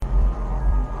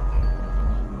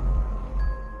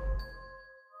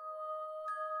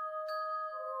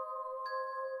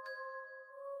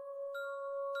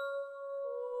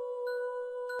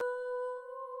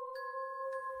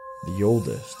The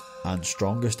oldest and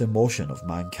strongest emotion of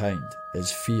mankind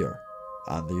is fear,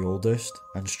 and the oldest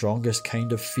and strongest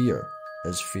kind of fear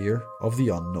is fear of the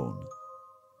unknown.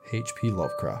 H.P.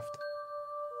 Lovecraft.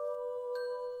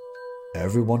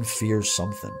 Everyone fears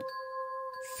something.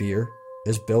 Fear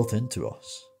is built into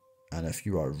us, and if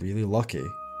you are really lucky,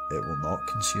 it will not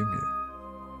consume you.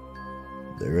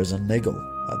 There is a niggle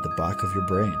at the back of your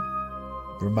brain,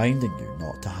 reminding you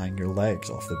not to hang your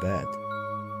legs off the bed,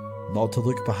 not to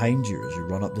look behind you as you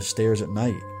run up the stairs at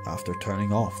night after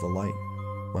turning off the light.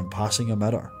 When passing a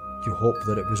mirror, you hope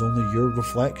that it was only your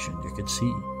reflection you could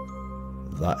see.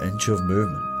 That inch of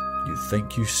movement you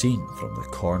think you've seen from the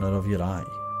corner of your eye.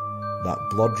 That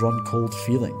blood-run cold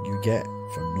feeling you get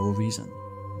for no reason.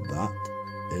 That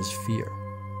is fear.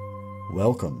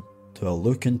 Welcome to a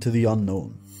look into the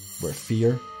unknown, where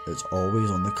fear is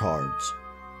always on the cards.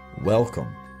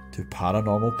 Welcome to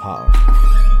Paranormal Power.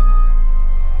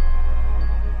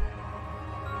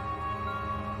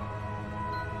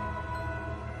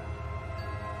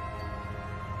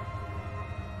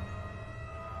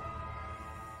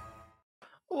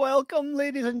 Welcome,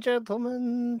 ladies and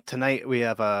gentlemen. Tonight we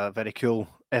have a very cool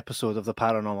episode of the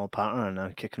Paranormal Partner, and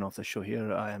I'm kicking off the show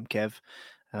here. I am Kev.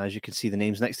 As you can see the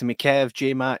names next to me, Kev,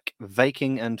 J-Mac,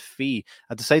 Viking, and Fee.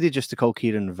 I decided just to call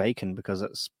Kieran Viking because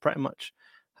it's pretty much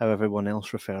how everyone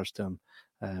else refers to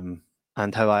him,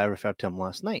 and how I referred to him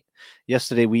last night.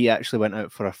 Yesterday we actually went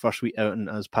out for our first week outing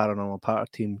as Paranormal Partner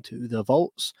team to the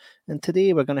Vaults, and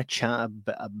today we're going to chat a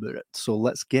bit about it. So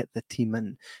let's get the team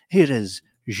in. Here is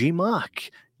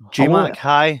J-Mac. J-Mac,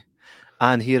 hi.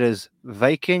 And here is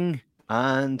Viking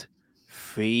and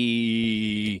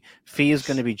Fee. Fee is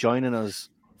going to be joining us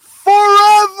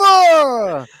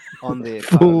forever on the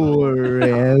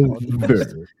forever.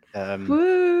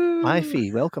 Hi,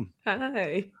 Fee. Welcome. Hi.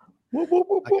 I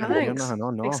can't hear Thanks.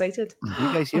 nothing. No. Excited.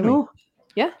 You guys hear me?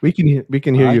 Yeah. We can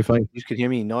hear you fine. You can hear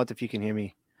me. Nod if you can hear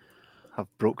me. I've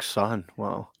broke son.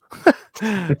 Wow.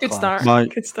 Good start.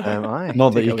 Good start. Aye.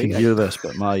 Not that Take you away, can guys. hear this,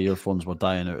 but my earphones were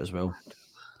dying out as well.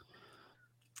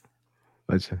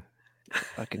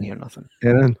 I can hear nothing.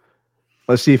 Aaron,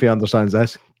 let's see if he understands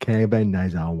this. Kevin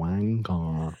is a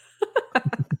wanker.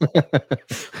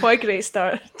 What a great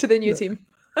start to the new team.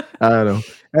 I don't know.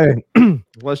 Hey,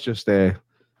 let's just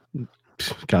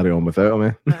carry on without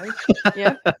him. Aye.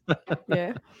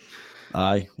 Yeah.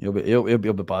 Aye, he'll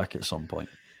be back at some point.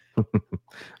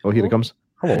 Oh, here he comes.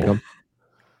 Hello. Here he comes.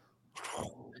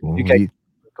 You guys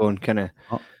go and kind of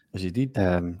As he did.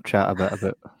 chat a bit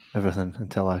about everything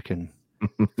until I can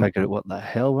figure out what the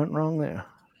hell went wrong there.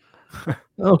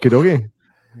 Okay.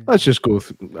 Let's just go.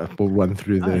 We'll run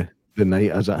through the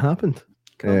night as it happened,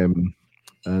 Cool.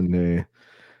 and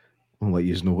we'll let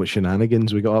you know what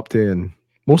shenanigans we got up to, and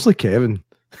mostly Kevin.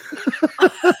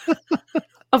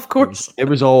 Of course. It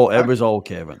was all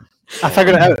Kevin. I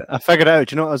figured it out.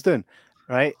 Do you know what I was doing?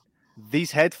 Right?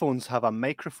 These headphones have a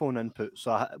microphone input.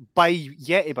 So by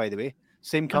Yeti, by the way,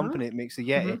 same company that makes the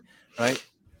Yeti, right?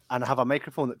 And I have a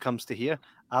microphone that comes to here.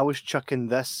 I was chucking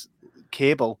this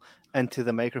cable into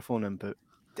the microphone input.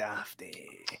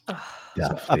 Dafty.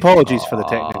 So, apologies for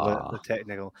the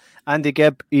technical. Andy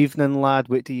Gibb, evening lad.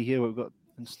 Wait till you hear what we've got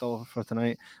in store for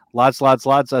tonight. Lads,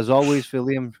 as always, for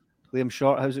Liam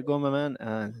Short. How's it going, my man?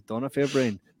 And Donna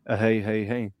Fairbrain.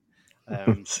 Hey.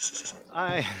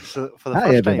 Aye. So for the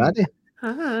first everybody.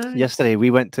 Hi. yesterday we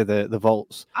went to the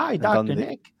Vaults. Aye, and Dr.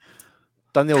 Nick.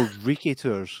 done the old Reiki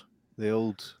tours. The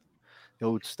old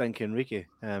stinking Reiki.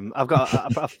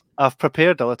 I've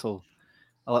prepared a little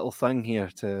thing here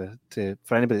to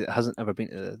for anybody that hasn't ever been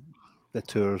to the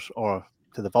tours or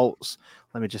to the Vaults.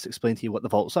 Let me just explain to you what the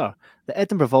Vaults are. The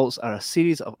Edinburgh Vaults are a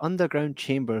series of underground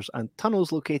chambers and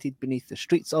tunnels located beneath the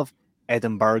streets of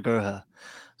Edinburgh,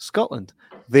 Scotland.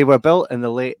 They were built in the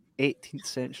late 18th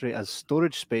century as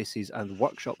storage spaces and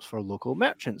workshops for local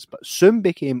merchants, but soon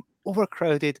became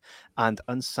overcrowded and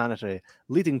unsanitary,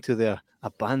 leading to their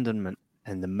abandonment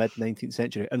in the mid-19th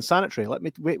century. Unsanitary, let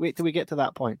me wait till we get to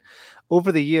that point.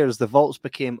 Over the years, the vaults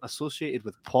became associated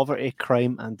with poverty,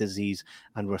 crime, and disease,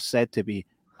 and were said to be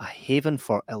a haven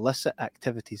for illicit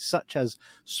activities such as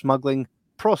smuggling,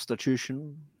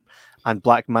 prostitution, and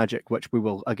black magic, which we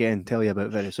will again tell you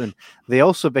about very soon. They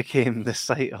also became the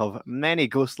site of many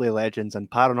ghostly legends and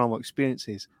paranormal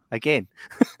experiences, again,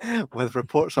 with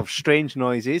reports of strange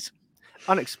noises,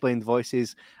 unexplained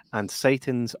voices, and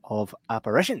sightings of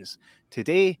apparitions.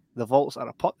 Today, the vaults are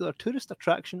a popular tourist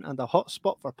attraction and a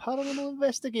hotspot for paranormal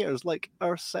investigators like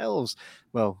ourselves.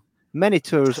 Well, many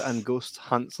tours and ghost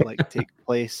hunts take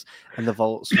place in the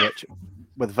vaults,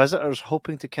 with visitors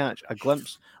hoping to catch a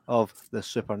glimpse of the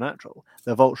supernatural.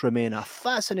 The vaults remain a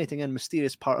fascinating and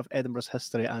mysterious part of Edinburgh's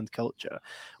history and culture,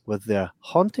 with their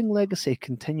haunting legacy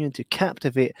continuing to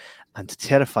captivate and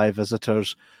terrify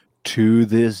visitors to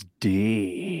this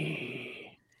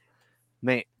day.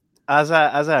 Mate, as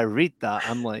I read that,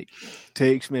 I'm like,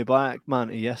 takes me back, man,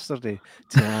 to yesterday.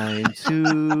 Time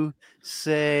to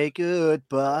say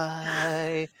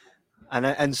goodbye. And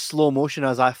in slow motion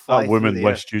as I fly That through woman the air.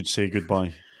 wished you'd say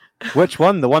goodbye. Which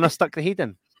one? The one I stuck the heat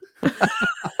in?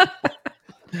 That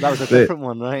was a different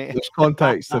one, right? There's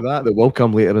context to that will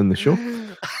come later in the show.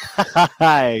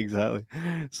 Exactly.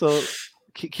 So,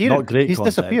 Kieran, Not great he's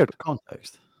context, disappeared. but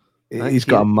context. He's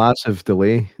got a massive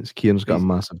delay. Kieran's got a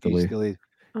massive He's delay. delayed.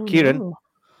 Oh, Kieran, no.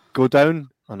 go down.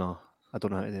 Oh no, I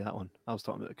don't know how to do that one. I was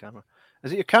talking about the camera.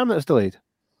 Is it your camera that's delayed?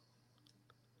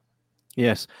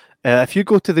 Yes. If you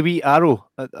go to the wee arrow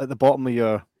at the bottom of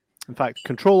your, in fact,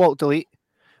 Control Alt Delete.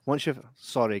 Once you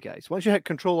hit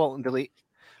Control Alt and Delete,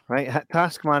 right? Hit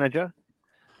Task Manager.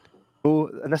 Go,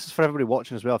 and this is for everybody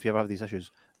watching as well. If you ever have these issues,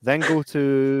 then go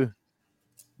to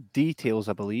Details,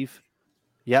 I believe.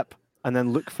 Yep, and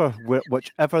then look for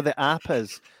whichever the app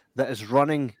is that is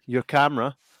running your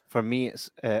camera. For me, it's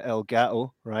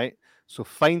Elgato, right? So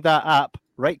find that app,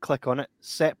 right-click on it,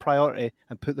 set priority,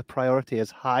 and put the priority as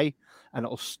high, and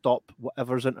it'll stop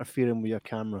whatever's interfering with your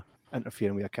camera.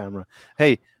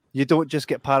 Hey, you don't just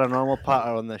get paranormal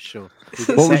patter on this show.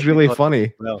 What was really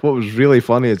funny? What was really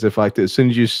funny is the fact that as soon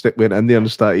as you went in there and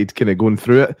started kind of going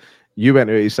through it, you went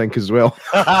out of sync as well.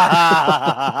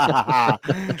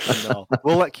 No,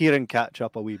 we'll let Kieran catch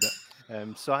up a wee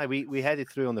bit. So we headed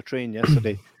through on the train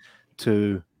yesterday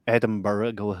to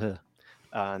Edinburgh,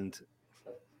 and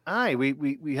we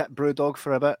hit Brewdog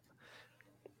for a bit.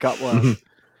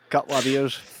 Couple of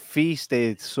beers. Fee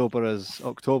stayed sober as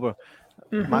October.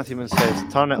 Matthewman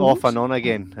says, "Turn it off and on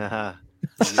again."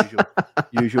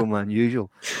 Usual, man, usual.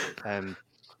 And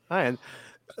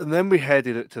then we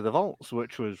headed out to the vaults,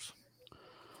 which was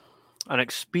an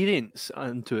experience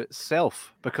unto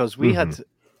itself, because we had,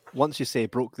 once you say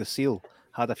broke the seal,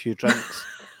 had a few drinks.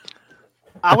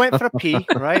 I went for a pee,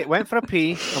 right? Went for a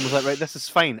pee and was like, right, this is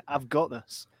fine. I've got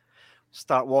this.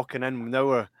 Start walking in. Now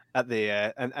we're at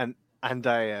the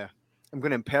I'm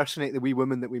going to impersonate the wee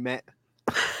woman that we met.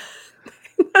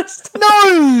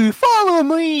 No, follow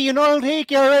me, and I'll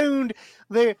take you around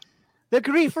the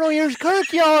Griefroyers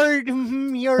Kirkyard.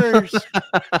 Yours,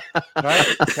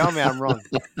 right? Tell me I'm wrong.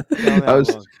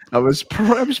 I was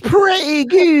pretty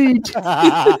good.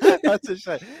 That's a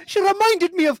shit. She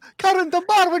reminded me of Karen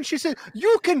Dunbar when she said,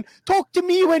 "You can talk to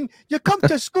me when you come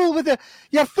to school with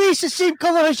your face the same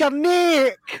colour as your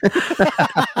neck." She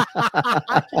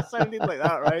sounded like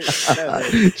that, right?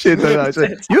 She did that.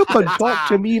 Said, "You can talk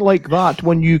to me like that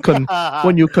when you can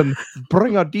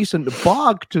bring a decent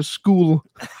bag to school."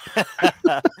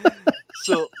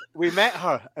 So we met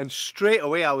her, and straight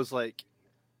away I was like,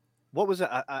 what was it?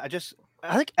 I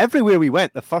think everywhere we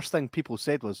went, the first thing people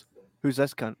said was, "Who's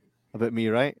this cunt?" About me,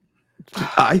 right?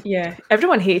 Yeah,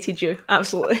 everyone hated you.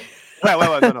 Absolutely.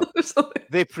 Well, no.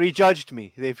 They prejudged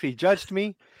me.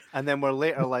 And then we're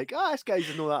later like, this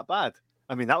guy's not that bad.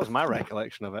 I mean, that was my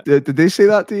recollection of it. Did they say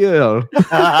that to you? Or?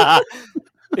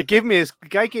 The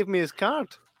guy gave me his card.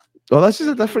 Oh, this is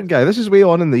a different guy. This is way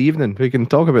on in the evening. We can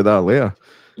talk about that later.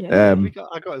 Yeah.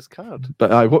 I got his card.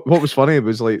 But what was funny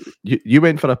was like you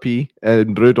went for a pee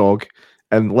in Brewdog,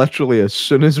 and literally as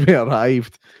soon as we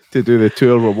arrived to do the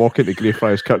tour, we're walking to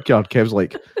Greyfriars Kirkyard. Kev's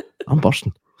like, "I'm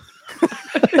bursting."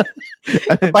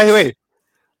 By the way,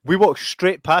 we walked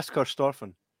straight past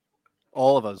Kirstorfen.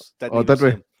 All of us. Did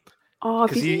we? Oh,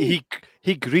 because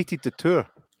he greeted the tour.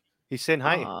 He's saying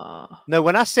hi. Now,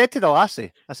 when I said to the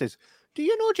lassie, I says, "Do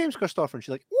you know James Kirstorfen?" She's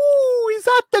like, "Oh, is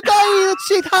that the guy that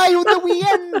said hi on the way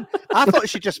in?" I thought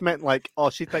she just meant like, oh,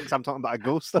 she thinks I'm talking about a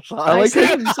ghost or something. I like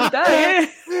it.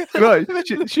 Right,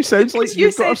 she sounds like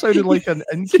you've got her sounding like an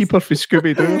innkeeper for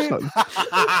Scooby Doo or something.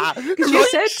 Because you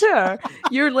said to her,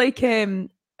 "You're like,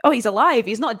 oh, he's alive.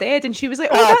 He's not dead." And she was like,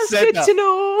 "Oh, that's good to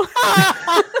know."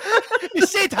 He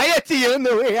said hi to you on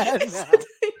the way in.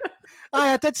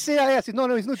 I did say hi. I said,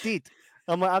 no, he's not dead.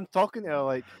 I'm talking to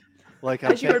her like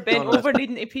as you were bent over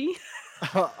needing to pee.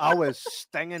 I was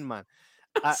stinging, man.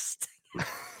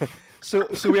 So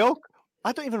we all,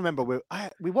 I don't even remember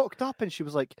we walked up and she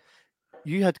was like,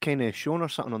 you had kind of shown her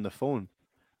something on the phone,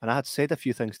 and I had said a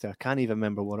few things to her. I can't even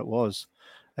remember what it was.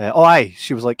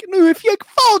 She was like, "No, if you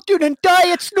fall down and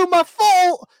die, it's not my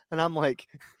fault." And I'm like,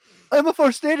 "I'm a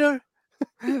first aider."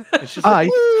 And she's like,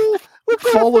 "Oh, we've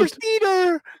got a first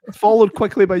aider." Followed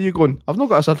quickly by you going, "I've not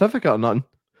got a certificate or nothing."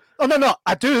 Oh no,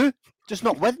 I do, just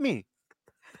not with me.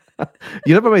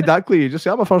 You never made that clear. You just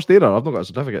say, I'm a first aider. I've not got a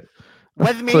certificate.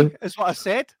 With me So- is what I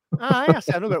said. Aye, I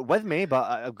said I've not got it with me, but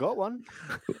I've got one.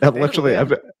 And literally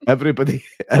everybody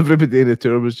in the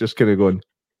tour was just kind of going,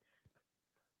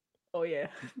 Oh yeah,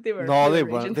 they were. No, they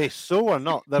were weren't. raging. They so were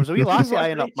not. There was a wee lassie What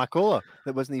eyeing up rage? my cola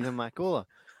that wasn't even my cola.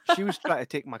 She was trying to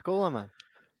take my cola,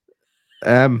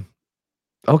 man.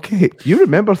 okay, you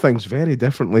remember things very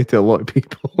differently to a lot of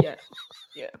people. Yeah,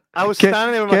 yeah. I was Ke-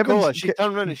 standing there with my Kevin's- cola. She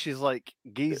turned around and she's like,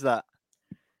 "Geez, that."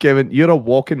 Kevin, you're a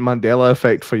walking Mandela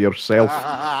effect for yourself.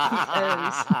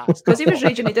 Because he was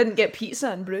raging he didn't get pizza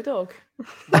and Brewdog.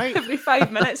 Right. Every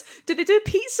 5 minutes. Did they do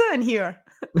pizza in here?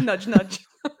 Nudge, nudge.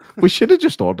 We should have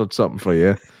just ordered something for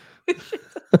you.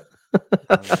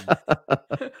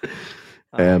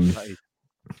 Um,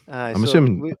 Aye, I'm so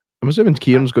assuming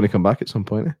Kieran's going to come back at some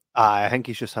point. I think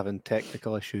he's just having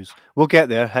technical issues. We'll get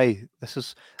there. Hey,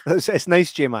 it's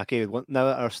nice, J Mac. Now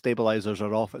that our stabilizers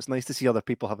are off, it's nice to see other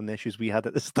people having the issues we had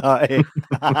at the start. Hey,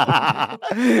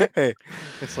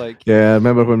 it's like Yeah, I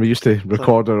remember when we used to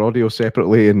record our audio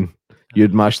separately and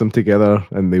you'd mash them together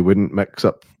and they wouldn't mix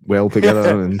up well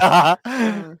together. And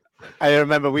I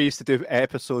remember we used to do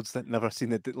episodes that never seen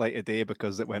the light of day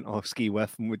because it went off ski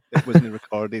whiff and it wasn't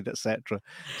recorded, etc.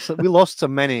 So we lost so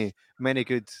many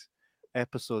good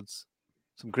episodes,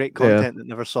 some great content that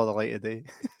never saw the light of day.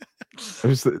 it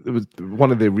was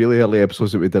one of the really early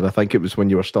episodes that we did. I think it was when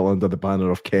you were still under the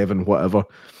banner of Kevin, whatever.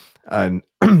 And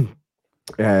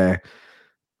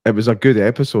it was a good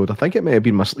episode. I think it may have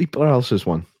been my sleep paralysis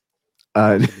one.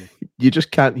 And you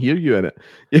just can't hear you in it.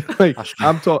 You're like,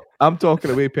 I'm talking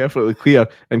away perfectly clear,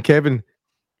 and Kevin.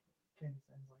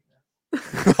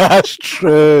 That's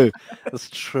true. That's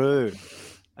true.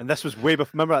 And this was way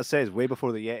before. Remember, that says way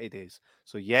before the Yeti days.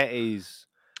 So Yetis.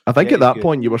 I think at Yeti's that good.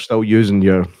 point you were still using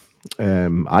your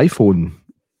iPhone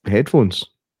headphones,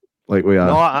 like we are.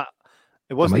 No,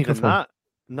 it wasn't even microphone. that.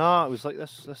 No, it was like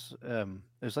this. It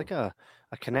was like a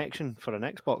connection for an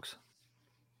Xbox.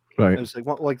 Right. It was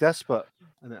like this,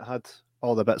 and it had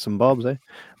all the bits and bobs.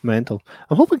 Mental.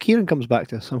 I'm hoping Kieran comes back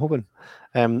to us. I'm hoping.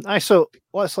 So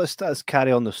let's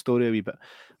carry on the story a wee bit.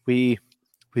 We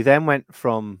then went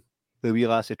from the wee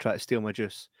lassie trying to steal my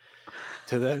juice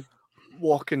to the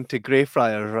walking to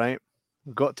Greyfriars. Right,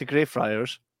 got to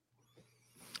Greyfriars,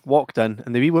 walked in,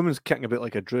 and the wee woman's kicking about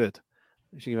like a druid.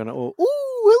 She went, "Oh,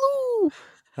 hello!"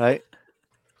 Right,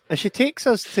 and she takes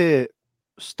us to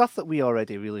stuff that we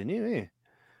already really knew.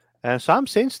 So I'm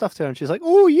saying stuff to her, and she's like,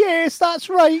 "Oh yes, that's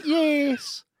right,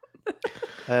 yes."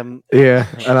 Yeah,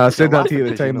 and I said that to you at the laughing 'cause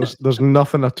you time. know There's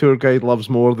nothing a tour guide loves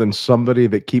more than somebody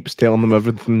that keeps telling them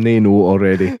everything they know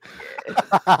already.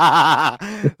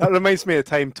 That reminds me of the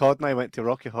time Todd and I went to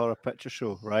Rocky Horror Picture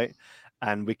Show, right?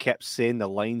 And we kept saying the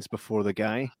lines before the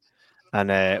guy. And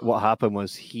what happened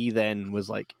was he then was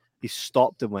like, he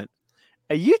stopped and went,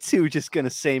 "Are you two just going to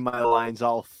say my lines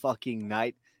all fucking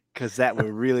night? Because that would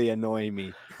really annoy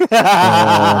me."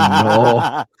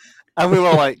 Oh, And we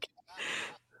were like,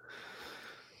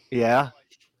 "Yeah."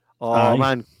 Oh, Aye.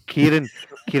 man. Kieran's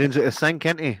at the sink,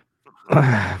 isn't he?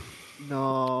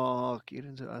 No,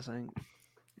 Kieran's at the sink.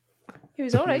 He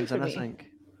was all right Kieran's for in a me. sink.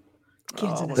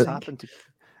 Kieran's in a What's sink. happened to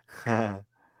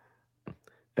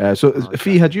So, Oh,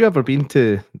 Fee, had you ever been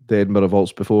to the Edinburgh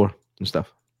Vaults before and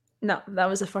stuff? No, that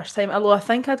was the first time. Although I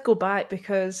think I'd go back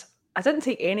because I didn't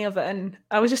take any of it in.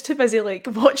 I was just too busy like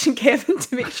watching Kevin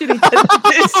to make sure he didn't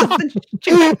do something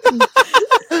stupid.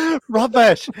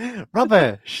 Rubbish.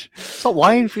 Stop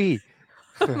lying, Fee.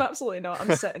 I'm absolutely not.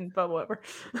 I'm sitting, but whatever.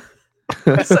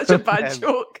 It's such a bad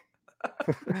joke.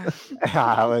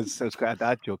 It was quite a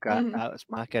dad joke. Mhm. That was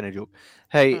my kind of joke.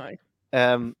 Hey,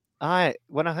 Aye.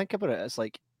 when I think about it, it's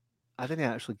like I didn't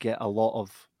actually get a lot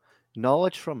of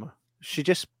knowledge from her. She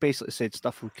just basically said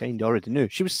stuff we kind of already knew.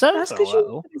 She was sound That's for a because you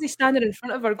while. were busy standing in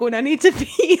front of her going, "I need to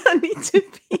pee. I need to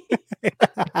pee."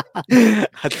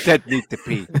 I did need to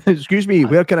pee. Excuse me,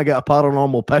 where can I get a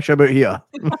paranormal pish about here?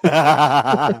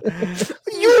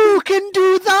 You can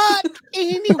do that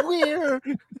anywhere.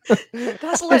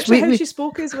 That's literally how she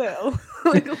spoke as well.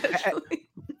 Like literally.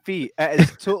 Fee, it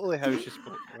is totally how she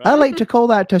spoke. Right? I like to call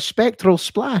that a spectral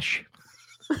splash.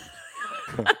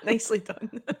 Nicely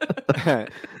done.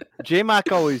 J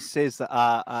Mac always says that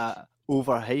I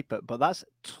overhype it, but that's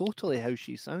totally how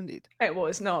she sounded. It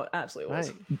was not absolutely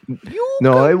was. Right.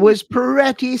 No, it was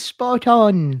pretty spot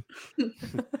on.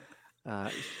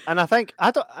 And I think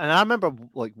I remember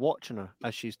like watching her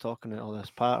as she's talking at all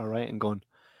this part, right, and going,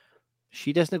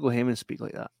 she doesn't go home and speak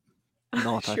like that.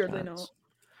 Not a Surely chance. not.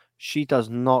 She does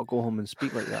not go home and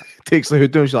speak like that. Takes the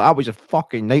hood down. She's like, that was a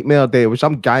fucking nightmare day. There was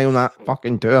some guy on that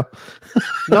fucking tour.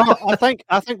 No, I think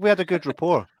we had a good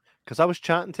rapport. because I was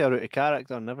chatting to her out of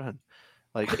character and everything.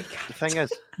 Like the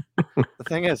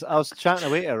thing is, I was chatting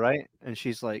away to her, right? And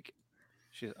she's like,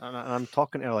 and I'm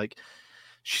talking to her like,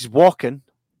 she's walking,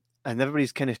 and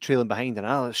everybody's kind of trailing behind, and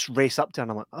I just race up to her,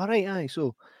 and I'm like, all right, aye,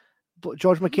 so, but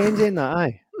George Mackenzie in that,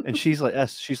 aye, and she's like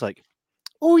this, she's like,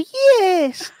 oh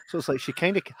yes. So it's like she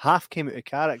kind of half came out of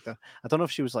character. I don't know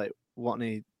if she was like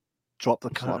wanting to drop the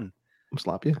curtain.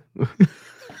 Slap you.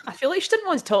 I feel like she didn't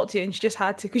want to talk to you and she just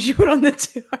had to because you were on the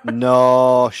tour.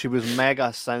 No, she was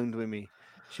mega sound with me.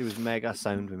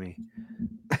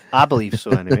 I believe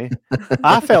so anyway.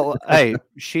 I felt, hey,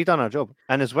 she done her job.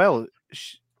 And as well,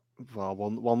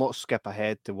 we'll not skip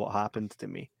ahead to what happened to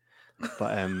me.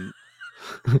 But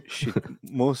she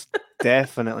most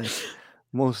definitely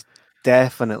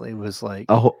was like,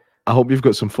 I hope you've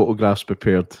got some photographs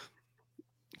prepared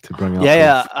to bring up.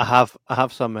 Yeah, I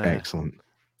have some. Excellent.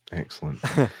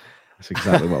 That's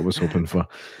exactly what I was hoping for.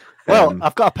 Well,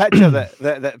 I've got a picture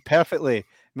that perfectly.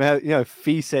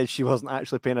 Fee said she wasn't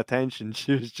actually paying attention.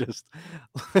 She was just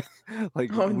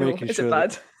like making is sure. it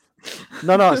bad?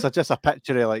 No, it's just a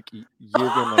picture of like you being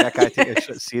like, I can't take this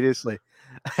shit seriously.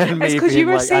 And it's because you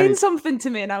were saying something to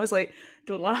me, and I was like,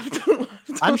 "Don't laugh, don't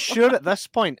laugh." I'm sure at this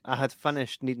point I had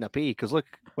finished needing a pee because look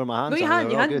where my hands are. No,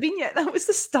 you hadn't been yet. That was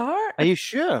the start. Are you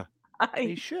sure? Are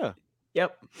you sure?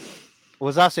 Yep.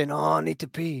 Was I saying, "Oh, I need to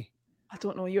pee"? I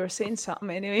don't know. You were saying something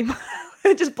anyway.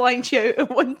 I just blanked you out at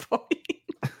one point.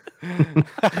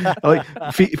 Like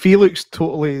Fee looks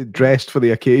totally dressed for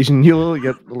the occasion. You're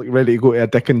like ready to go to a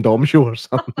Dick and Dom show or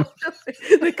something.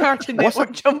 The Cartoon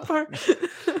Network jumper,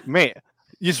 mate.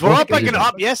 You were picking it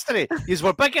up yesterday. And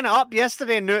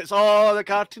now it's the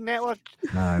Cartoon Network.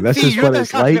 This is what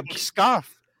it's like.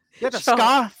 Scarf. You had a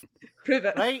scarf. Prove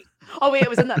it, right? Oh wait, it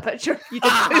was in that picture. You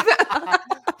did prove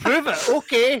it. Prove it.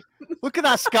 Okay. Look at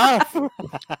that scarf.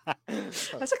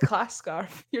 That's a class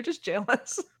scarf. You're just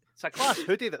jealous. It's a class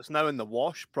hoodie that's now in the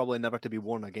wash, probably never to be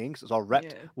worn again because it's all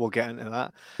ripped. Yeah. We'll get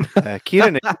into that.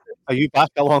 Kieran, are you back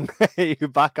along? Are you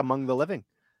back among the living?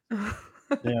 Yeah,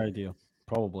 I do.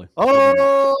 Probably.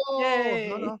 Oh, yay!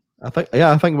 No. I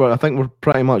think we're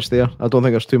pretty much there. I don't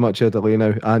think there's too much delay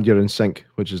now, and you're in sync,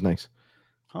 which is nice.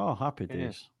 Oh, happy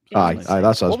days. Yeah. Aye,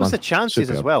 that's us. What was man. the chances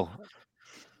Superb. as well?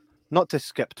 Not to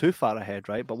skip too far ahead,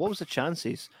 right? But what was the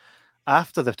chances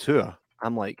after the tour?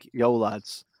 I'm like, yo,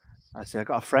 lads. I said, I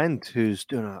got a friend who's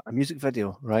doing a music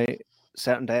video, right?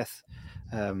 Certain Death.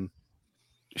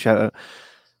 Shout out.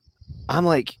 I'm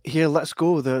like, here, let's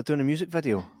go. They're doing a music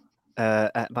video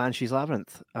at Banshee's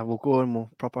Labyrinth. I will go and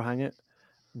we'll proper hang it.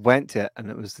 Went to it,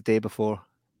 and it was the day before.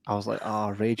 I was like,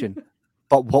 raging.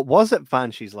 But what was it,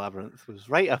 Banshee's Labyrinth? Was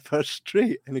right up our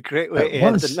street in a great way to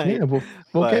end the night. Yeah,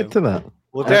 we'll get to that.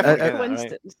 We'll definitely get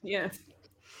that, right?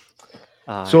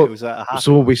 Yeah.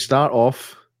 So we start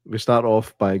off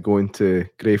by going to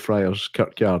Greyfriars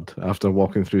Kirkyard after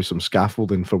walking through some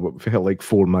scaffolding for what felt like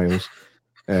 4 miles.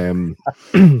 But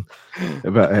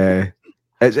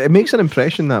it makes an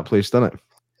impression, that place, doesn't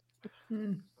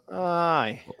it?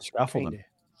 Aye. Scaffolding.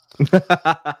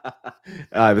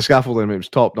 The scaffolding, it was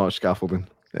top-notch scaffolding.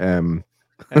 It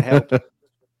helped.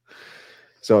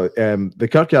 So the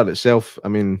Kirkyard itself, I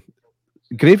mean,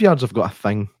 graveyards have got a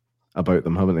thing about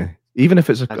them, haven't they? Even if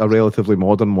it's a relatively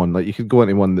modern one, like you could go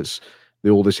into one that's the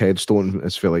oldest headstone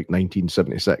is for like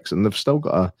 1976, and they've still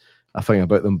got a thing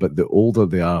about them. But the older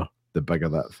they are, the bigger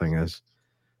that thing is,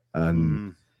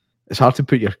 and it's hard to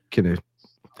put your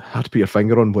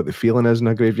finger on what the feeling is in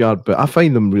a graveyard. But I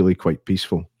find them really quite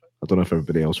peaceful. I don't know if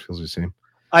everybody else feels the same.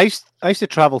 I used to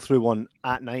travel through one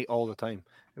at night all the time.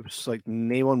 It was like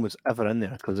no one was ever in there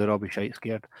because they'd all be shite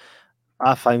scared.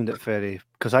 I found it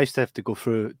because I used to have to go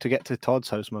through to get to Todd's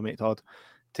house, my mate Todd.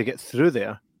 To get through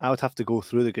there, I would have to go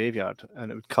through the graveyard,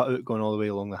 and it would cut out going all the way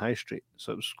along the high street.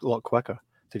 So it was a lot quicker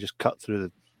to just cut through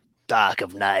the dark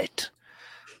of night.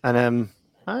 And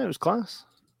it was class.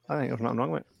 I think there's nothing wrong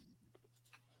with it.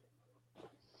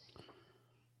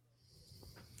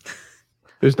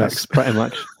 Who's next?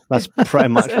 That's pretty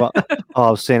much what I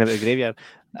was saying about the graveyard.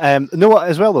 No, what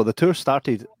as well though, the tour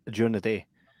started during the day,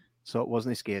 so it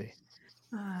wasn't scary.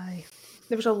 Aye,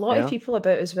 there was a lot of people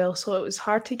about as well, so it was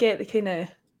hard to get the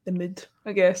mood,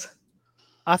 I guess.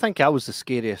 I think that was the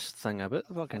scariest thing about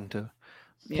the fucking tour.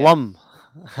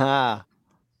 Yeah.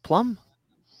 Plum.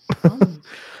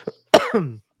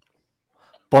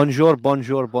 Bonjour.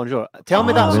 Tell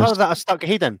me that's how that I stuck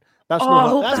hidden. That's I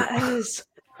hope that is.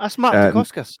 That's Mark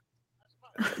Dacuscus.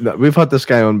 No, we've had this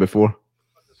guy on before.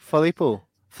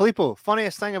 Filippo,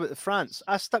 funniest thing about France,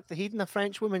 I stuck the heed in a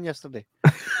French woman yesterday.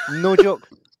 No joke.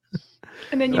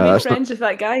 And then you made friends with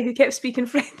that guy who kept speaking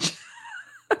French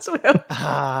as well.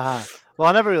 Well,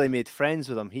 I never really made friends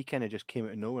with him. He kind of just came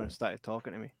out of nowhere and started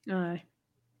talking to me. Aye.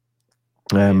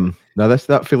 Now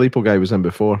that Filippo guy was in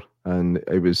before, and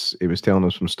he was telling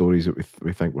us some stories that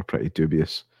we think were pretty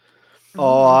dubious.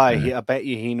 Oh, aye. I bet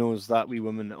you he knows that wee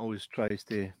woman that always tries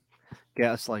to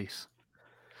get a slice.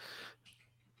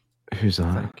 Who's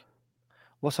I that? think.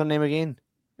 What's her name again?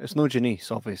 It's no Janice,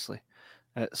 obviously.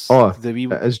 It's The wee.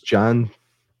 It is Jan.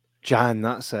 Jan,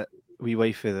 that's it. Wee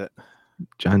wifey that.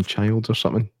 Jan Childs or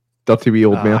something. Dirty wee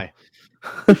old mare.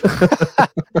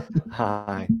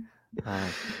 Aye.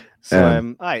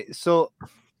 So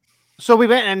so we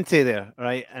went into there,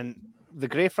 right? And the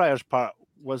Greyfriars part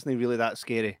wasn't really that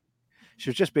scary. She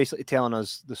was just basically telling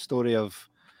us the story of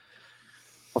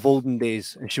olden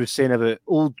days, and she was saying about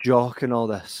old Jock and all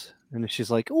this. And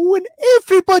she's like, "Oh, and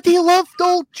everybody loved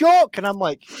old Jock," and I'm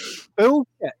like,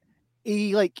 "Bullshit!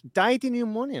 He like died of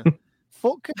pneumonia.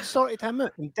 Folk had sorted him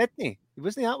out, and didn't he? He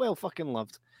wasn't that well fucking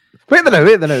loved." Wait a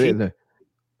minute.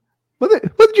 What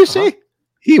did you say?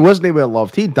 He wasn't well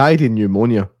loved. He died in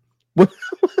pneumonia.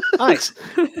 Aye,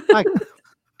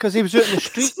 because he was out in the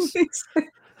streets.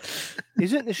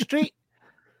 He's out in the street.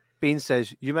 Bean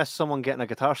says, "You missed someone getting a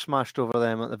guitar smashed over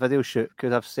them at the video shoot.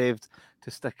 Could have saved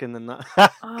to stick in the nut."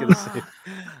 Could have saved.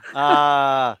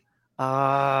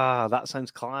 That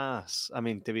sounds class. I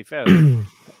mean, to be fair,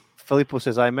 Filippo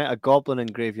says, "I met a goblin in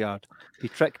graveyard. He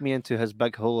tricked me into his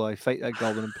big hole. I fight that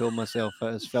goblin and pull myself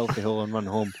out his filthy hole and run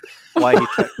home. Why he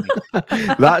tricked me?"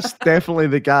 That's definitely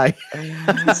the guy.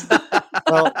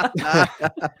 Well,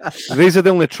 these are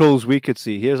the only trolls we could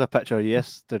see. Here's a picture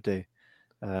yesterday.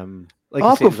 Like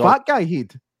I've got fat guy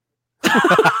head.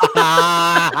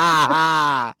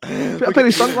 Put a pair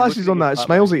of sunglasses on that. It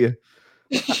smiles at you.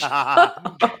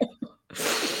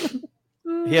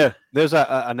 Here, there's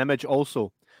an image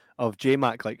also of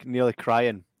J-Mac like nearly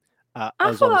crying. I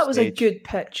thought that was a good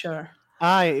picture.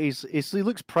 Aye, he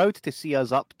looks proud to see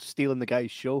us up stealing the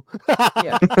guy's show.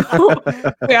 Yeah,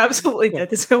 we absolutely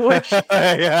did. It's a wish.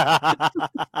 Yeah.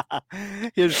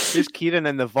 Here's Kieran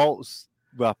in the vaults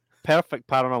with a perfect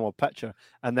paranormal picture,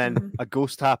 and then a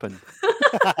ghost happened.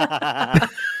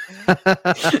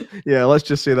 Yeah, let's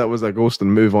just say that was a ghost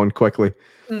and move on quickly.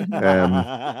 It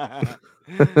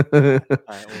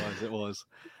was.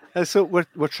 And so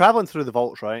we're traveling through the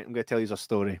vaults, right? I'm going to tell you a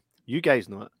story. You guys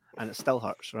know it, and it still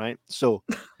hurts, right? So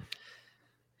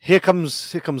here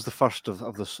comes the first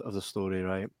of the story,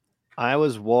 right? I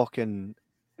was walking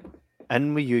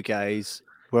in with you guys.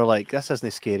 We're like, this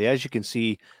isn't scary. As you can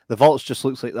see, the vaults just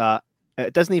looks like that.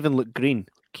 It doesn't even look green.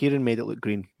 Kieran made it look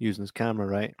green using his camera,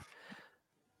 right?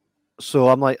 So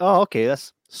I'm like, oh, okay,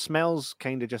 this smells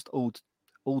kind of just old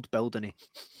building-y.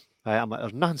 Right? I'm like,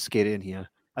 there's nothing scary in here.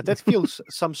 I did feel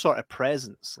some sort of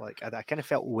presence. Like I kind of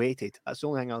felt weighted. That's the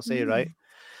only thing I'll say, right?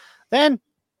 Then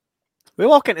we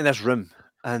walk into this room,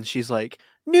 and she's like,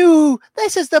 "No,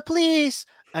 this is the place,"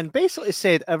 and basically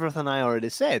said everything I already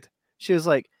said. She was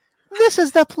like, "This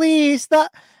is the place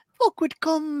that folk would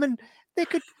come and they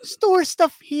could store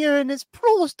stuff here, and it's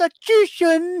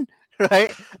prostitution,"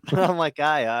 right? And I'm like,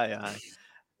 aye.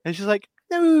 And she's like,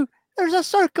 "No, there's a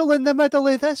circle in the middle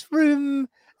of this room,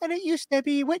 and it used to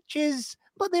be witches,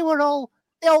 but they all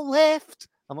left."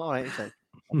 I'm all right. It's like,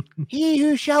 "He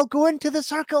who shall go into the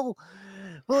circle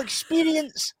will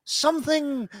experience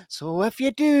something. So if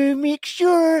you do, make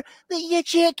sure that you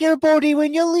check your body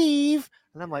when you leave."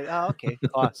 And I'm like, "Oh, okay,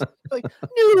 class." Like,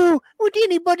 "No, would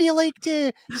anybody like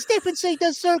to step inside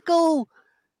the circle?"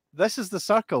 This is the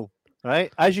circle,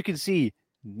 right? As you can see,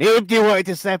 nobody wanted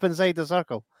to step inside the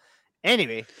circle.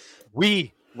 Anyway,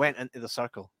 we went into the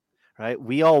circle, right?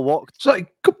 We all walked. So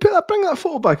bring that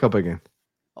photo back up again.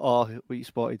 Oh, what you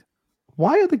spotted?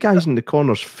 Why are the guys in the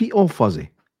corners' feet all fuzzy?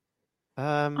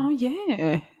 Oh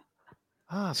yeah.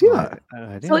 See that?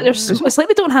 It's like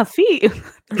they don't have feet.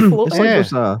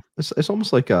 It's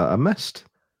almost like a mist.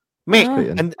 Mate,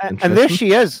 and there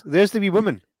she is. There's the wee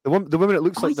woman. The woman that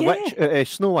looks like the witch,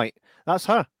 Snow White. That's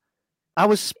her. I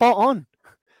was spot on.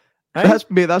 Right?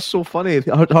 That's so funny.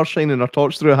 Her shining her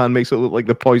torch through her hand makes it look like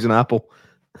the poison apple.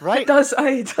 Right? It does.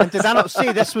 And did I not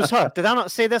say this was her? No,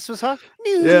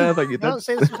 Yeah, I think you I did. don't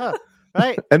say this was her.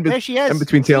 Right? There she is. In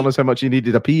between telling us how much you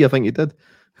needed a pee, I think you did.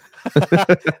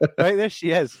 Right, there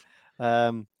she is.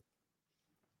 Eli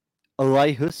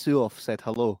Husuoff said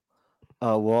hello.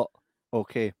 What?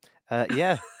 Okay.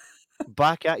 Yeah.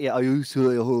 Back at you.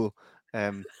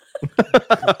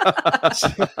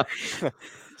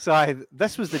 So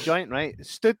this was the joint, right?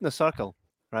 Stood in a circle,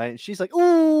 right? She's like,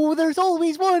 "Oh, there's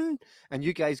always one." And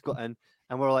you guys got in,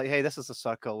 and we're like, "Hey, this is a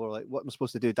circle." We're like, "What am I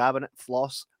supposed to do? Dab in it?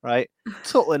 Floss?" Right?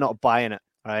 Totally not buying it,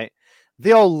 right?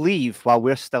 they all leave while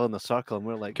we're still in the circle, and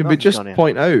we're like, Can we "Nothing's just gonna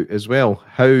point out as well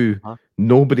how Huh?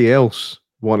 nobody else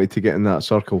wanted to get in that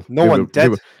circle? No one They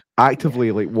did. were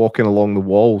actively like walking along the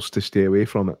walls to stay away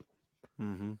from it.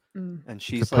 Mhm. Mm. And The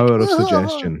she's like, power of "Ah!"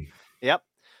 suggestion. Yep.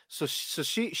 So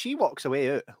she walks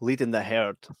away out, leading the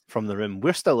herd from the room.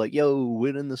 We're still like, yo,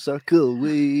 we're in the circle.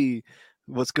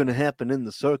 What's going to happen in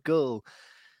the circle?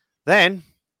 Then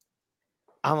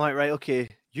I'm like, right, okay,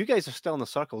 you guys are still in the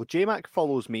circle. J-Mac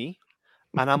follows me,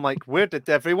 and I'm like, where did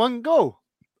everyone go?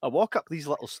 I walk up these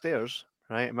little stairs,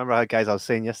 right? Remember how, guys, I was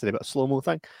saying yesterday about a slow-mo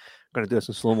thing? I'm going to do this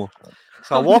in slow-mo.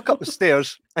 So I walk up the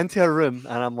stairs into a room,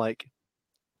 and I'm like,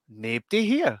 nobody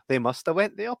here. They must have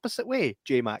went the opposite way,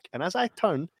 J-Mac. And as I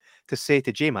turn to say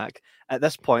to J-Mac, at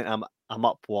this point, I'm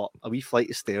up, a wee flight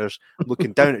of stairs,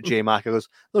 looking down at J-Mac. I goes,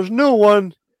 there's no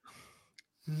one.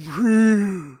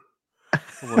 I'm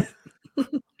like,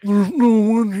 there's no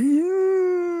one here.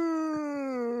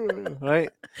 Right?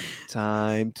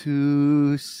 Time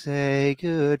to say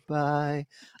goodbye.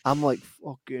 I'm like,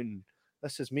 fucking,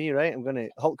 this is me, right?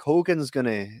 Hulk Hogan's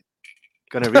gonna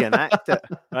reenact it,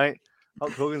 right?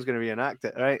 Hulk Hogan's gonna reenact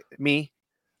it, right? Me,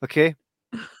 okay.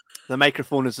 The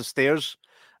microphone is the stairs,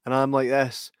 and I'm like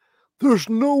this. There's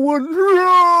no one here.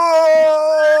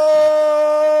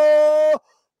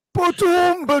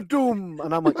 Ba-doom, ba-doom.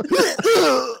 And I'm like,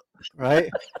 right?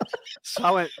 So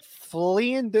I went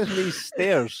fleeing down these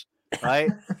stairs, right?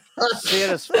 Scared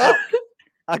as fuck.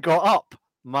 I got up,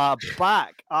 my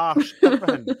back, arse,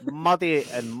 everything muddy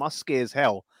and musky as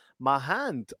hell. My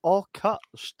hand all cut,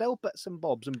 still bits and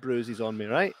bobs and bruises on me,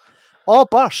 right? All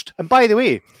burst. And by the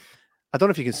way, I don't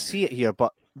know if you can see it here,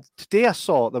 but today I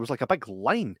saw there was like a big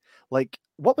line. Like,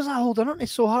 what was I holding on to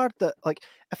so hard that, like,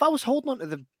 if I was holding on to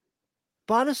the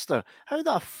banister, how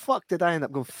the fuck did I end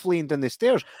up going fleeing down the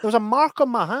stairs? There was a mark on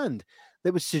my hand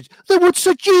that would suggest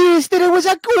that it was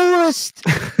a ghost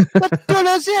that got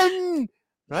us in,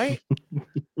 right?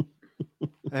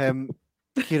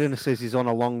 Kieran says he's on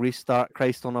a long restart.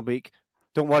 Christ on a week.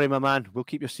 Don't worry, my man. We'll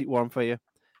keep your seat warm for you.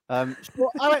 So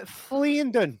I went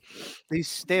fleeing down these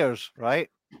stairs, right?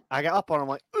 I get up and I'm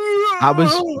like, I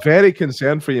was very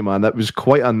concerned for you, man. That was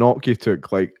quite a knock you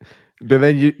took. Like, but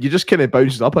then you just kind of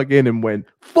bounced up again and went,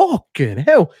 fucking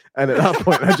hell. And at that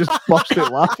point, I just busted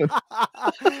laughing.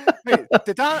 Wait,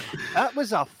 that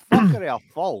was a fuckery of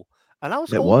fall. And I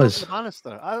was It holding was. on to the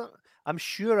banister. I'm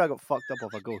sure I got fucked up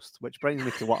with a ghost, which brings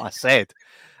me to what I said.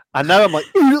 And now I'm like,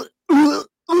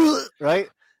 right?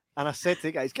 And I said to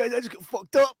the guys, I just got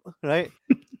fucked up, right?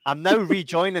 I'm now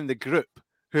rejoining the group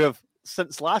who have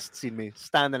since last seen me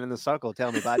standing in the circle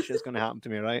telling me bad shit's going to happen to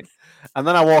me, right? And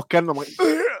then I walk in and I'm like,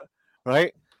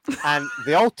 right? And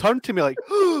they all turn to me like,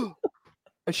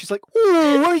 and she's like,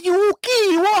 oh, are you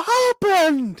okay? What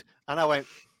happened? And I went,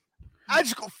 I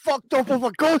just got fucked up with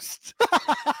a ghost.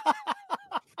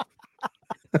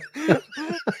 I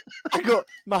got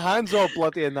my hands all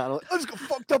bloody and that. I'm like, I just got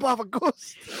fucked up with a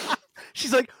ghost.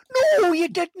 She's like, no, you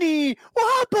didn't.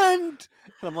 What happened?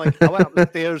 And I'm like, I went up the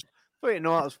stairs. Wait,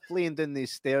 no, I was fleeing down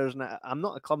these stairs, and I'm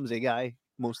not a clumsy guy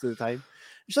most of the time.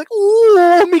 She's like,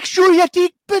 oh, make sure you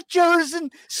take pictures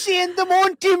and send them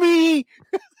on to me.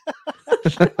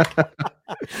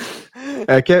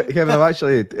 Kevin, I've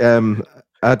actually,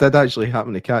 I did actually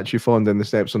happen to catch you falling down the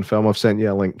steps on film. I've sent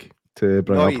you a link to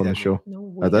bring No, up you on the didn't. show. No I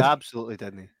way. did. You absolutely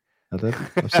didn't. I did.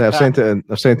 I've sent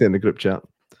it in the group chat.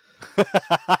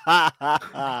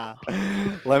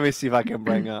 Let me see if I can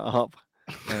bring it up.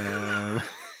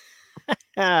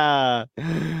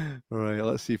 Right,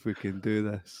 let's see if we can do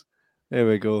this. There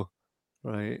we go.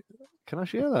 Right. Can I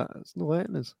share that? It's no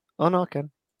letting us. Oh no,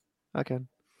 I can.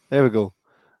 There we go.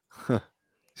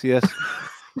 See this?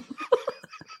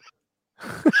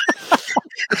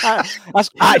 That's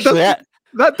actually it.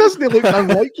 That doesn't look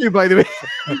unlike you, by the way.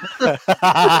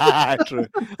 True.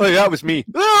 Oh, that was me.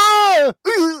 That's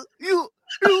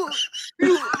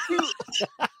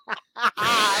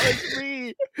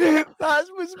me. That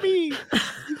was me.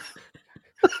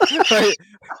 Right.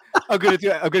 I'm gonna do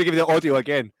it. I'm gonna give you the audio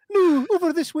again. No,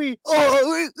 over this way.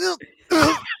 I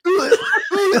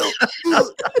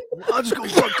just got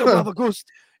fucked up with a ghost.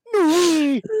 No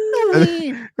way. No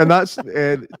way. And that's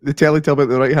the Teletubby at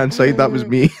the right hand side. That was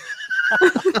me.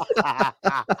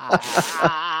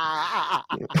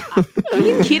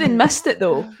 Me and Kieran missed it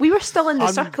though. We were still in the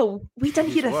Um, circle. We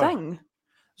didn't hear a were. thing,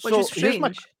 which So is here's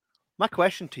strange. my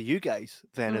question to you guys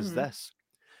then is Mhm. this.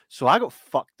 So I got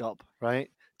fucked up, right?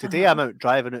 Today I'm out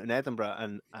driving out in Edinburgh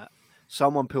and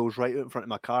someone pulls right out in front of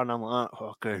my car and I'm like,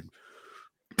 fucking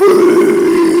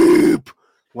beep!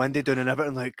 Wendy doing and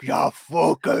everything like, yeah,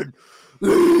 fucking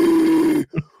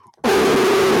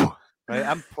right?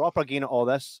 I'm proper getting at all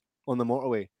this. on the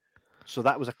motorway. So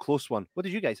that was a close one. What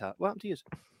did you guys have? What happened to you?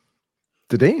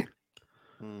 Today?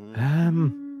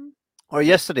 Or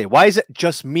yesterday? Why is it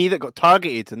just me that got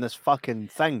targeted in this fucking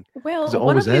thing? Well, 'Cause it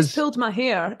one of always you is. pulled my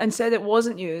hair and said it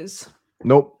wasn't yours.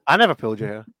 Nope. I never pulled your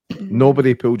hair.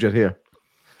 Nobody pulled your hair.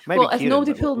 Maybe Well, if Kieran,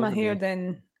 nobody but it pulled my wasn't hair, me.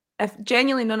 then if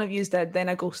genuinely none of you did, then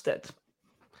I ghosted.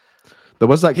 There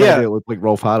was that guy Yeah. that looked like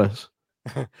Rolf Harris.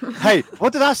 Hey,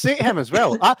 what did I say to him as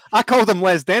well? I called him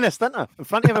Les Dennis, didn't I? In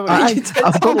front of everybody.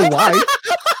 I don't know why.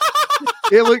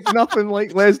 He looked nothing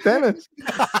like Les Dennis.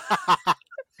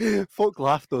 Folk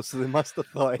laughed though, so they must have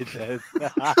thought he did.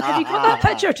 Have you got that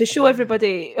picture to show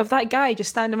everybody of that guy just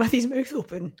standing with his mouth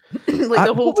open like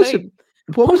the whole what was it- time?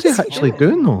 What was he was he actually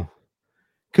doing? doing though?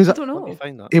 Because I don't Let me know.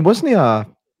 find that. it wasn't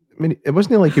it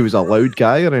wasn't like he was a loud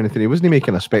guy or anything. He wasn't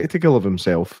making a spectacle of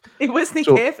himself. It wasn't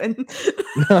So- Kevin.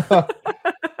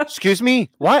 Excuse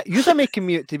me. What? You're making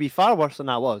me to be far worse than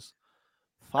I was.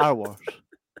 Far worse.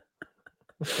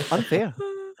 Unfair.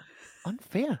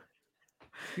 Unfair.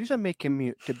 You're making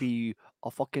me to be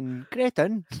a fucking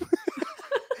cretin.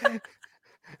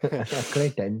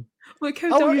 Look how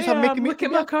Oh, dirty yous are I making am. me Look at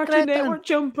be my a Cartoon cretin. Network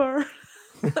jumper.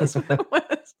 That's what it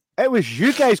was. It was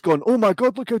you guys going, oh my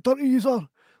god, look how dirty you are.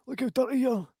 Look how dirty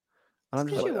you are. And I'm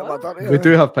just Because like, you "Am I are." dirty?" We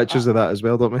do have pictures of that as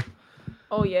well, don't we?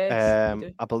 Oh yes. we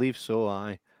do. I believe so,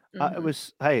 aye. It Mhm.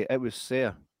 was, hey, it was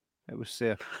Sarah. It was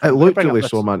Sarah. It looked bring up really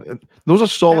this- so, man. Those are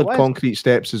solid was. concrete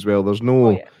steps as well. There's no,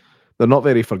 Oh yeah. they're not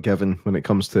very forgiving when it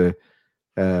comes to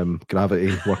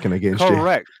gravity working against you.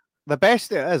 Correct. The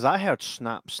best it is, I heard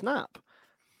snap, snap.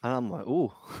 And I'm like,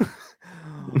 oh,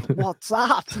 what's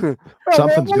that?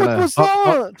 Something's what gonna was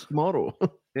hurt that? tomorrow.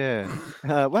 Yeah.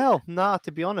 Well, nah,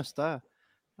 to be honest, I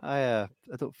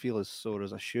don't feel as sore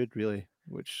as I should, really,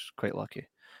 which is quite lucky.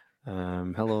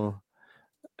 Hello.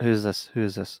 Who's this? Who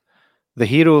is this? The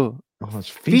hero. Oh, it's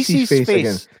Feces face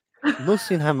again. Not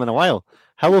seen him in a while.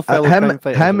 Hello, fellow Him, crime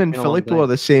fighters. him It's and been a long Filippo are time.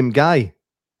 the same guy.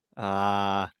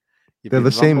 You've They're been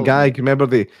the same rumbled, guy. mate. Remember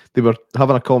they were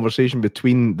having a conversation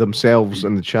between themselves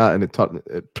in the chat, and it turned.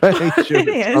 Pretty sure It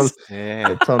it is.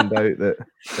 Yeah. turned out that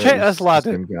Check it was this lad the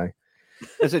out. same guy.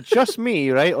 Is it just me,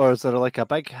 right, or is there like a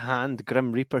big hand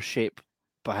Grim Reaper shape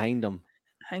behind him?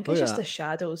 I think Look it's at just that. the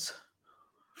shadows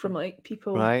from like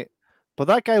people. Right, but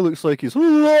that guy looks like he's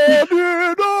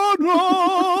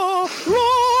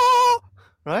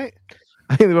right.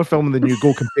 I think they were filming the new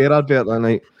Go Compare advert that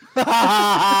night.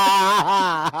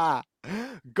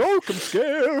 Go come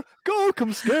scare, go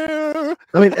come scare.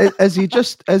 I mean, is he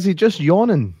just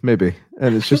yawning maybe,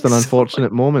 and it's just an So-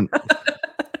 unfortunate moment.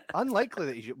 Unlikely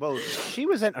that you. Well, she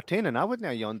was entertaining. I wouldn't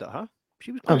have yawned at her.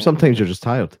 She was. quite Sometimes you're just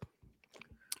tired.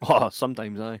 Oh,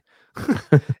 sometimes I.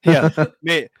 Yeah,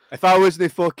 mate. If I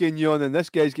wasn't fucking yawning, this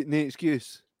guy's got no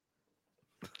excuse.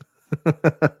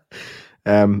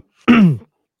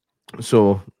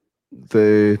 So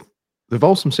the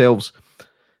vaults themselves,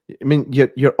 I mean,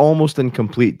 you're almost in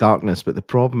complete darkness, but the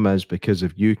problem is because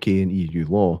of UK and EU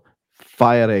law,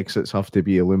 fire exits have to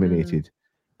be illuminated.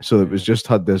 So it was just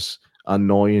had this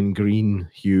annoying green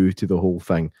hue to the whole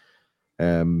thing.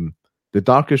 The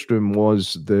darkest room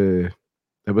was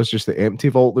it was just the empty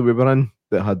vault that we were in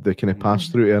that had the kind of pass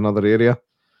through to another area.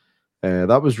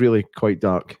 That was really quite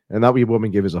dark, and that wee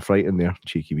woman gave us a fright in there,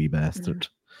 cheeky wee bastard.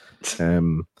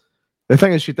 The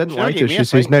thing is, she didn't Sure like gave it. me She a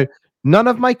says, fright. "Now, none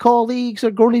of my colleagues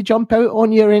are going to jump out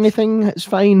on you or anything. It's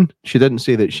fine." She didn't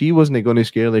say that she wasn't going to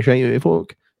scare the shit out of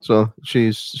folk, so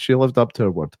she lived up to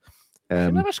her word. She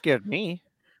never scared me.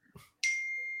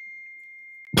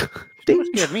 She never Ding.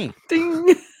 scared me.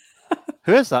 Ding.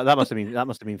 Who is that? That must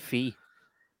have been Fee.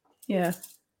 Yeah.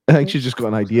 I think she's just got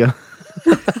an idea.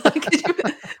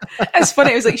 It's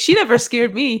funny. It was like she never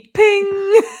scared me.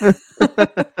 Ping.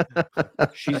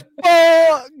 She's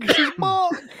back. She's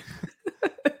back.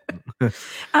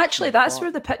 Actually, that's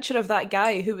where the picture of that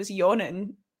guy who was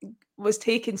yawning was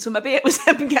taken. So maybe it was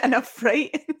him getting a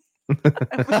fright.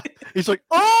 He's like,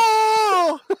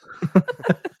 oh.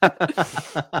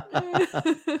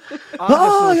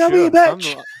 Oh, you wee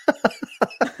bitch.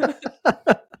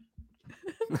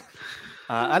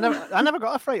 I never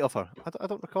got a fright off her. I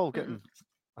don't recall getting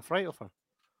a fright off her.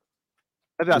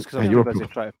 Maybe that's because I was You're too busy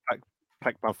trying to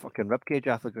pick my fucking ribcage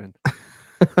off the ground.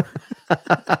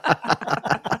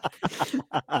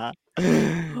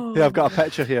 Yeah, I've got a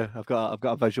picture here. I've got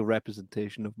a visual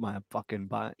representation of my fucking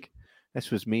back. This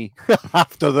was me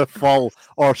after the fall,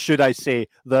 or should I say,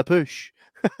 the push.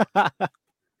 I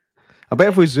bet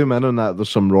if we zoom in on that, there's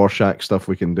some Rorschach stuff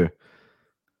we can do.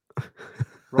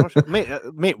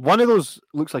 Mate, one of those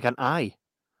looks like an eye.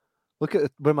 Look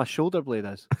at where my shoulder blade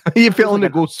is. You feel on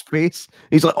like the ghost's face.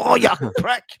 He's like, "Oh, yeah,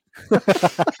 prick."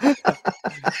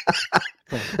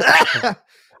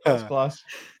 That's class.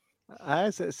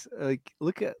 As it's like,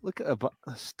 look at the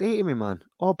state of me, man.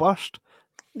 All burst.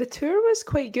 The tour was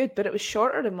quite good, but it was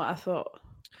shorter than what I thought.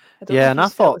 I don't Yeah, know if and you I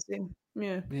felt thought- the same.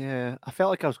 Yeah. Yeah, I felt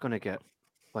like I was going to get,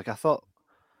 like, I thought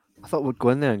we'd go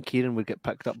in there and Kieran would get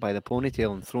picked up by the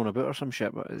ponytail and thrown about or some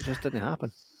shit, but it just didn't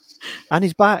happen. And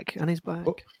he's back.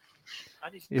 Oh.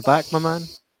 You're back, my man.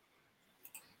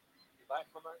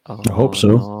 Oh, I hope so.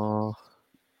 no.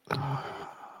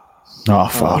 Oh,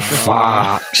 for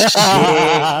fuck's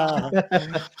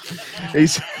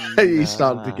He's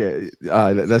starting to get.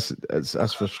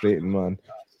 That's frustrating, man.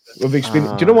 We've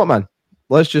experienced. Do you know what, man?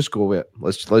 Let's just go with it.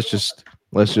 Let's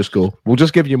just go. We'll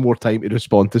just give you more time to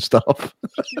respond to stuff.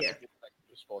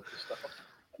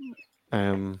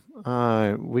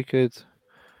 Yeah. We could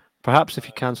perhaps if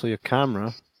you cancel your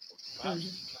camera, You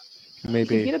maybe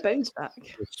can hear a bounce back.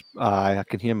 I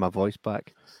can hear my voice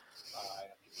back.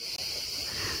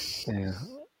 Yeah,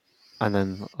 and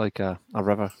then like a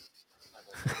river.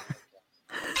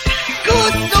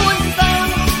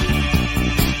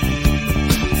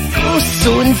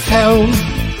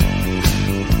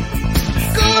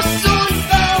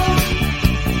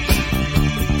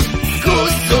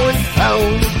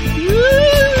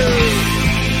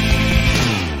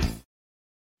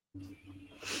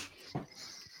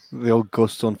 The old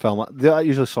Ghost Zone film. That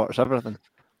usually sorts everything.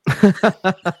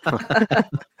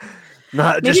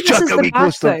 Nah, Maybe just this chuck is a the wee bad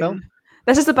Ghost Zone film. thing.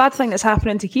 This is the bad thing that's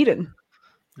happening to Kieran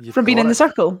You've from being got in the it.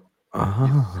 circle.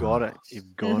 You've got it.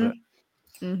 You've got Mhm. it.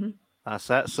 Mm-hmm. That's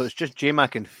it. So it's just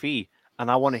J-Mac and Fee,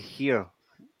 and I want to hear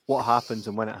what happens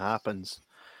and when it happens,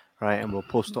 right? And we'll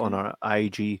post it on our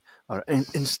IG or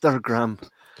Instagram.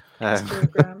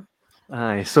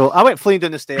 Aye. So I went fleeing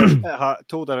down the stairs. It hurt.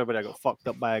 Told everybody I got fucked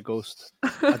up by a ghost.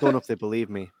 I don't know if they believe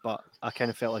me, but I kind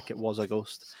of felt like it was a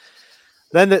ghost.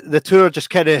 Then the tour just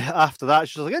kind of after that,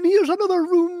 she was like, "And here's another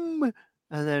room."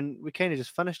 And then we kind of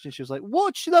just finished, and she was like,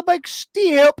 "Watch the big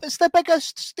step. It's the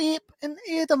biggest step in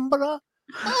Edinburgh.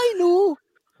 I know."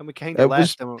 And we kind It of was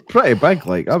left. And we're- pretty big.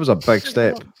 Like that was a big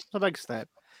step. It's a big step.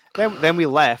 Then we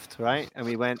left, right? And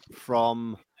we went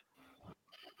from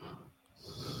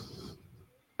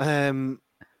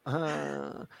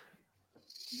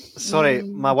sorry,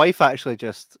 my wife actually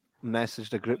just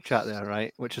messaged a group chat there,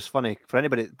 right? Which is funny. For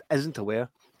anybody that isn't aware,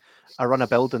 I run a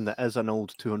building that is an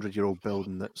old 200-year-old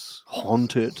building that's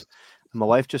haunted. And my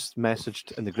wife just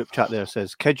messaged in the group chat there,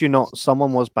 says, "Kid you not,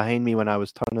 someone was behind me when I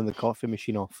was turning the coffee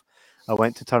machine off. I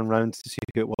went to turn around to see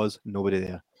who it was. Nobody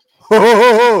there."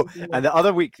 And the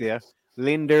other week there,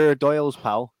 Linda Doyle's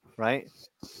pal, right?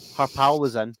 Her pal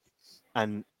was in,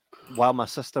 and while my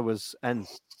sister was in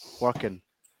working,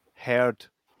 heard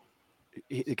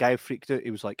the guy freaked out.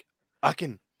 He was like, I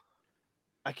can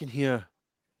hear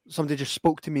somebody just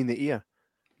spoke to me in the ear."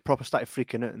 Proper started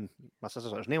freaking out, and my sister's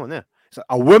like, "There's no one there." It's like,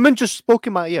 "A woman just spoke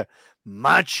in my ear."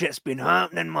 "Mad shit's been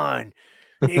happening, man.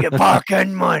 Need to get back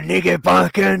in, man. Need to get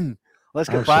back in. Let's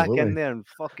get back Absolutely. in there and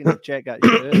fucking check that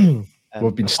shit out."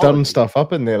 We've been stirring stuff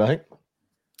up in there, I think.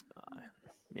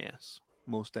 Yes,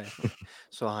 most definitely.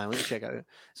 So let's check it out.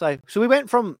 So we went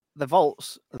from the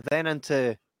vaults then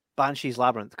into Banshee's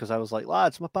Labyrinth because I was like,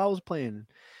 "Lads, my pal's playing.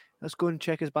 Let's go and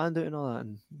check his band out and all that.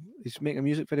 And he's making a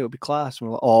music video. It'll be class." And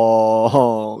we're like,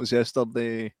 "Oh, it was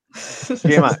yesterday."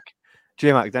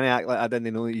 J-Mac, didn't act like I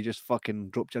didn't know that you just fucking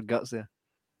dropped your guts there.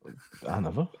 I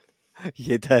never.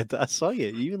 You did. I saw you.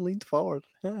 You even leaned forward.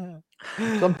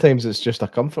 Sometimes it's just a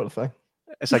comfort thing.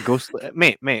 It's a ghost,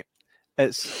 mate.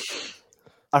 It's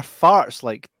our farts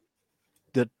like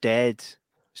they're dead.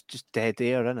 It's just dead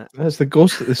air, isn't it? It's the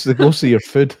ghost. It's the ghost of your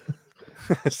food.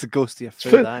 It's the ghost of your It's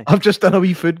food. food. Aye. I've just done a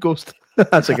wee food ghost.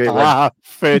 That's a great one.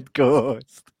 Food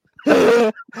ghost.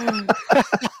 Food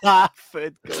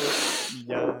ghost.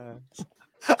 Yes.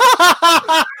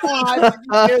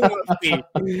 Did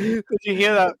you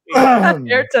hear that?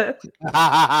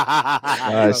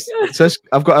 It's this,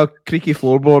 I've got a creaky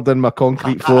floorboard in my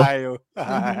concrete floor.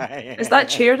 Is that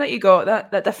chair that you got,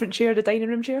 that different chair, the dining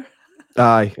room chair?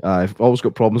 Aye, I've always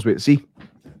got problems with it. See,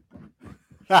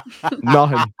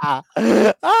 nothing.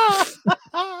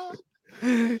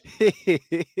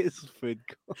 His food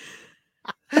ghost.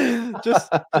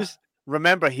 Just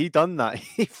remember, he done that.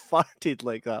 He farted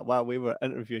like that while we were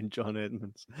interviewing John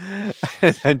Edmonds,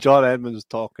 and John Edmonds was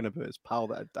talking about his pal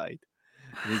that had died,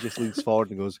 and he just leans forward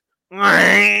and goes,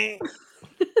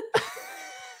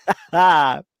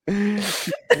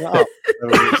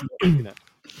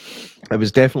 It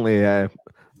was definitely a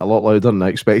lot louder than I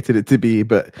expected it to be,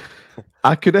 but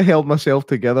I could have held myself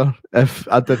together if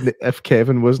I didn't. If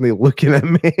Kevin wasn't looking at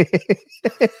me,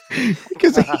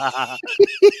 because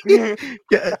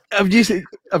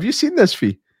have you seen this,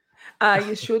 Fee?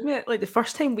 You showed me it like the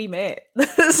first time we met.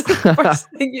 That's the first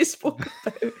thing you spoke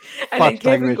about. And then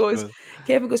Kevin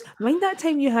goes, mind that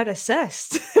time you had a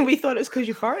cyst? And we thought it was because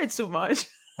you farted so much.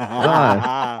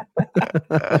 Let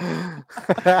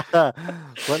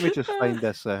me just find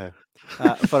this for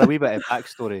a wee bit of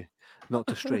backstory, not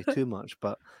to stray too much,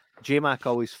 but J-Mac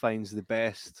always finds the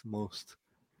best, most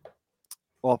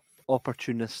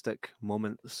opportunistic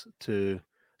moments to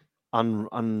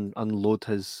unload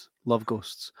his love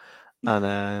ghosts.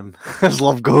 And his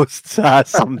love ghosts,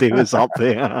 somebody was up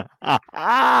there.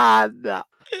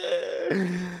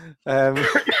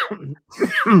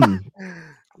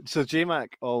 So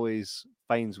J-Mac always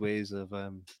finds ways of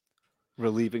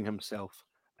relieving himself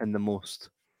in the most.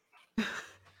 I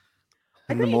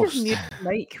think you just mute the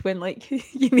mic when like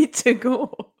you need to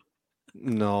go.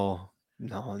 No.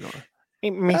 No.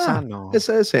 It's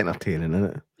entertaining, isn't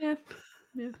it? Yeah.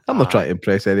 I'm not trying to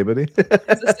impress anybody.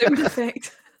 It's a sound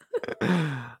effect.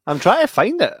 I'm trying to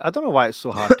find it. I don't know why it's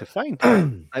so hard to find.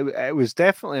 It was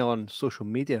definitely on social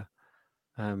media,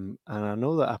 and I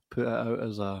know that I put it out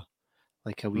as a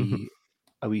wee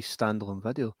standalone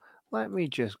video. Let me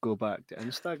just go back to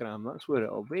Instagram. That's where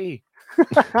it'll be.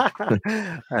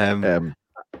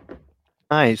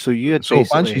 Aye. So you had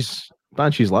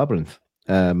Banshee's Labyrinth.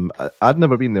 I'd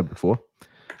never been there before.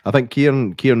 I think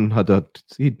Kieran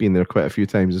he'd been there quite a few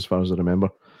times as far as I remember.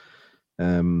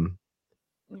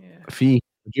 Fee,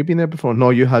 had you been there before?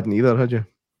 No, you hadn't either, had you?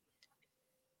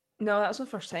 No, that was my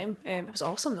first time. It was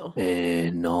awesome though.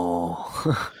 No.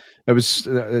 It's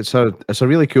a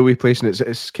really cool wee place, and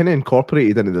it's kind of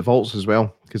incorporated into the vaults as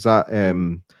well, because that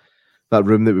room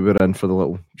that we were in for the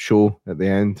little show at the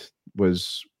end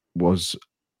was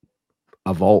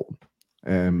a vault.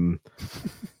 It's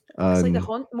like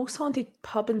the most haunted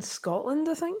pub in Scotland,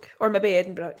 I think, or maybe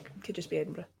Edinburgh. It could just be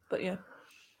Edinburgh, but yeah.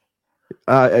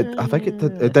 I think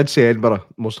it did say Edinburgh,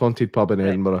 most haunted pub in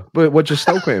Edinburgh, which is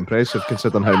still quite impressive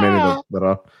considering how many there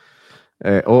are.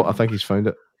 I think he's found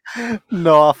it.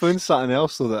 No, I found something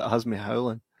else though that has me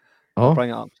howling. I'll bring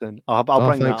it up soon. I'll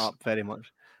bring that up very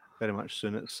much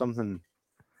soon. It's something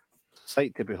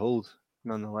sight to behold,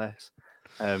 nonetheless.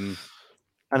 And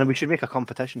then we should make a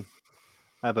competition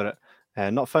about it.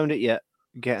 Not found it yet.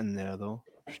 Getting there though.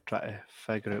 Just try to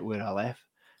figure out where I left.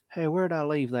 Hey, where did I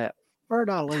leave that? I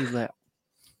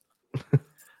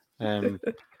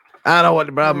know what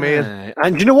the problem is.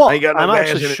 And you know what? I'm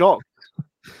actually shocked.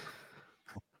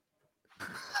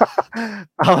 I'm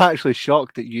actually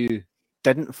shocked that you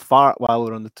didn't fart while we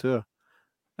were on the tour.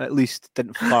 At least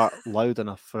didn't fart loud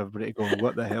enough for everybody to go,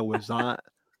 what the hell was that?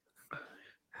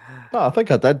 No, I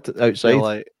think I did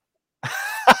outside.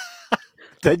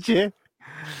 Did you?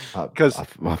 Because I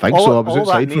think so. I was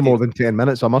outside for more than 10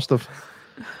 minutes. I must have.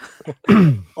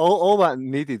 all that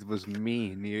needed was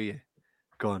me near you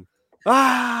going,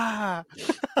 and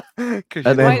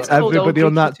then everybody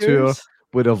on that tour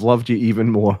would have loved you even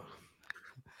more.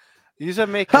 You are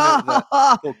making it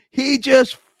that he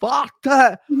just fucked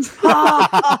it.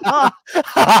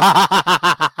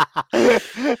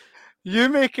 You're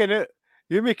making it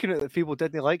that people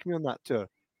didn't like me on that tour.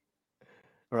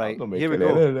 Right, here we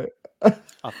go.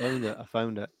 I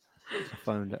found it.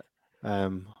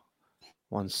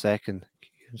 1 second.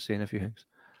 Kieran's saying a few things.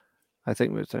 I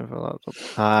think it's time for a laptop.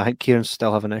 I think Kieran's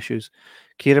still having issues.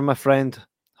 Kieran, my friend,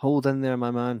 hold in there,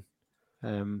 my man.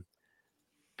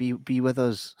 Be with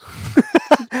us.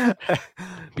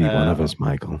 Be one of us,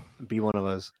 Michael. Be one of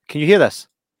us. Can you hear this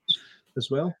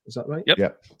as well? Is that right?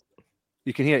 Yep.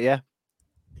 You can hear it, yeah?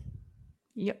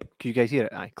 Yep. Can you guys hear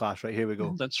it? Aye, class, right, here we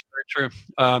go. That's very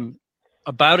true.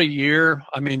 About a year.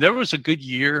 I mean, there was a good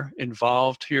year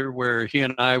involved here where he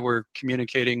and I were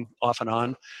communicating off and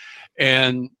on.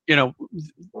 And,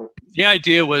 the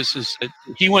idea was that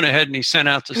he went ahead and he sent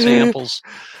out the samples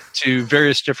to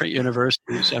various different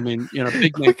universities. I mean,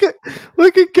 big name.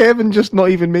 Look at Kevin just not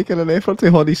even making an effort to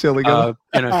honey sell again.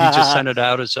 He just sent it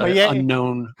out as an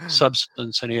unknown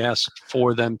substance, and he asked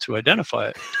for them to identify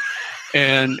it.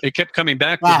 And it kept coming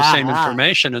back with the same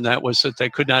information, and that was that they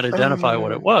could not identify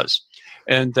what it was,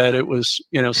 and that it was,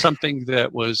 something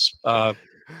that was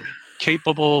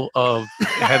capable of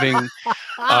having,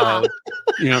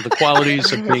 the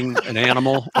qualities of being an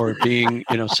animal or being,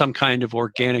 some kind of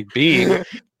organic being,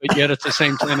 but yet at the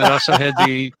same time it also had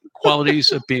the qualities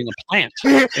of being a plant.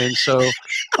 And so,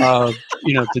 the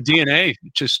DNA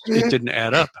it didn't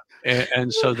add up.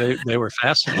 And so they were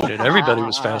fascinated. Everybody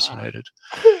was fascinated.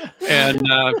 And,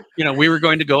 we were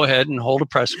going to go ahead and hold a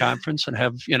press conference and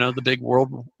have, the big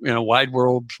world, wide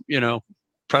world,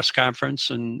 press conference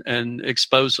and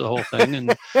expose the whole thing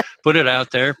and put it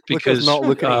out there because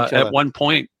at one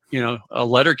point, a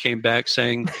letter came back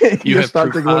saying you have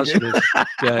proof positive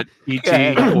that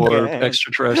ET or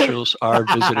extraterrestrials are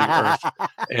visiting Earth,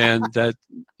 and that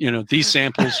these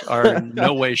samples are in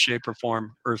no way, shape, or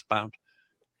form Earthbound.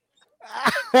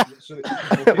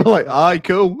 We're like, aye,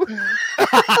 cool.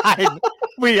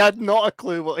 We had not a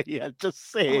clue what he had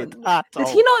just said at all. Did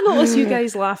he not notice you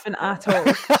guys laughing at all?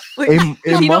 Like,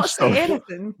 did he not say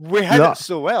anything? We had it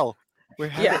so well. We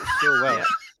had it so well.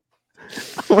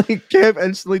 Like Kev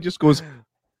instantly just goes.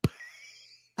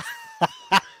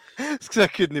 It's because I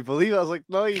couldn't believe it. I was like,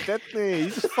 no, you didn't. You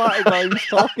just farted while he was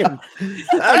talking.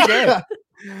 Again.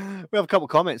 We have a couple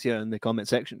of comments here in the comment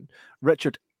section.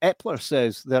 Richard Epler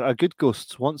says, there are good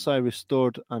ghosts. Once I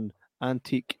restored an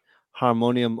antique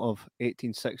harmonium of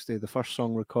 1860. The first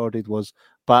song recorded was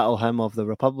Battle Hymn of the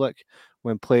Republic.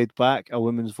 When played back, a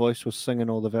woman's voice was singing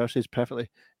all the verses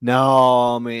perfectly.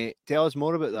 No, mate. Tell us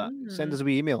more about that. Send us a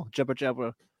wee email.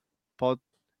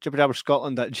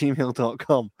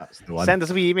 jibberjabberscotland@gmail.com. That's the one. Send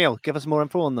us a wee email. Give us more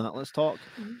info on that. Let's talk.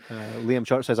 Liam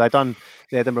Church says, I done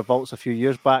the Edinburgh Vaults a few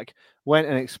years back. Went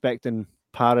in expecting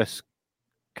Paris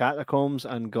catacombs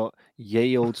and got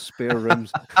yay old spare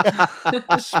rooms.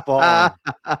 Spot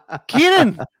on.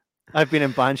 Kieran! I've been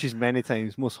in Banshees many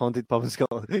times. Most haunted pub in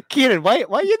Scotland. Kieran, why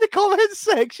are you in the comments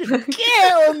section?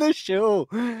 Get on the show.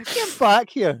 Get back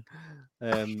here.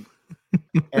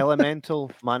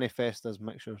 Elemental manifest as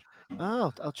mixtures.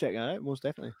 Oh, I'll check that out. Most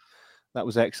definitely. That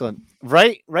was excellent.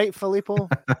 Right, Filippo.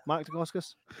 Mark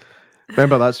Dacoscus.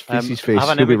 Remember, that's Feces face.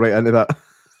 He'll be right into that.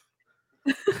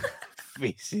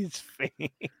 Feces face.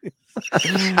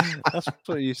 That's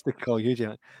what I used to call you,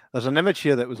 Jack. There's an image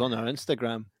here that was on our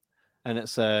Instagram, and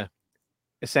it's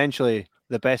essentially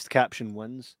the best caption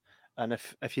wins. And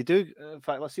if you do, in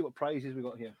fact, let's see what prizes we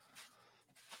got here.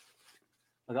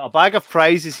 I got a bag of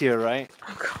prizes here, right?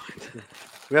 Oh God.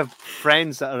 We have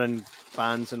friends that are in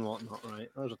bands and whatnot, right?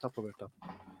 There's a Tupperware tub.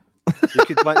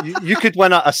 You could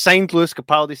win a signed Lewis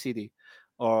Capaldi CD,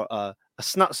 or a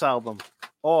Snuts album,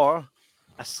 or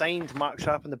a signed Mark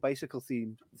Sharp and the Bicycle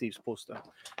Thieves poster.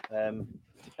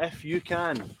 If you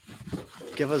can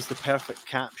give us the perfect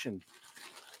caption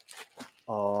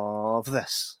of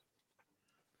this.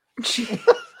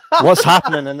 What's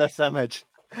happening in this image?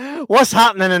 What's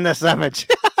happening in this image?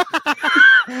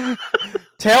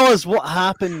 Tell us what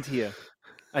happened here,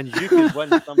 and you could win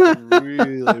something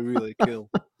really, really cool.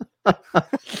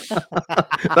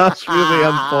 That's really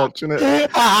unfortunate.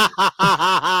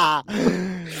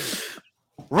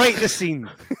 Write the scene.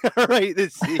 Write the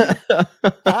scene.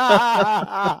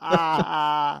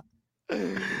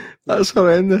 That's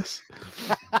horrendous.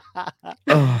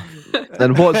 Oh.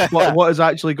 And what is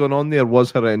actually going on there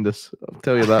was horrendous. I'll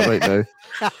tell you that right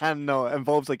now. No, it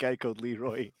involves a guy called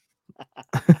Leroy.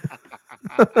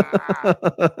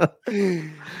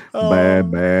 Bad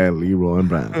Leroy and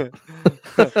Brown.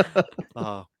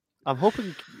 I'm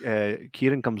hoping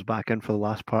Kieran comes back in for the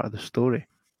last part of the story,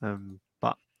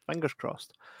 but fingers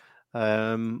crossed.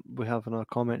 We have another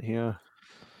comment here.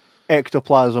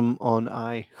 Ectoplasm on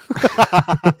eye.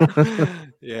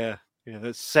 Yeah,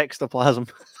 it's sextoplasm.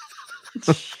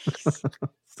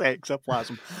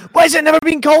 Sextoplasm. Why has it never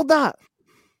been called that?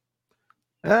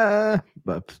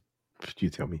 But you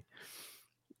tell me.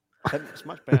 It's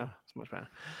much better. It's much better.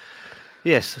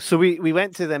 Yes. So we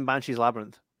went to then Banshees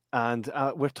Labyrinth, and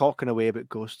we're talking away about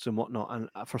ghosts and whatnot. And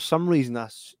for some reason, I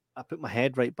put my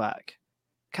head right back.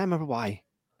 Can't remember why.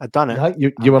 I'd done it.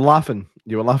 You were laughing.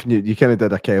 You were laughing. You kind of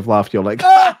did a Kev laugh. You're like,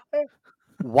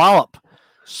 wallop,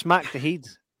 smacked the head,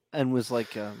 and was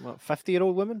like a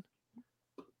 50-year-old woman.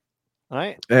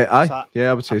 Right? Aye. So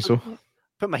I would say so.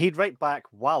 Put my head right back,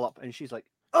 wallop, and she's like,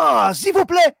 s'il vous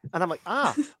plaît. And I'm like,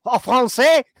 en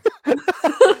français.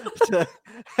 So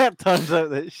it turned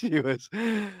out that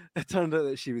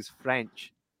she was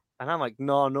French. And I'm like,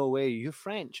 no way, you're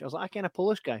French. I was like, I kind of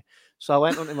Polish guy. So I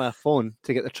went onto my phone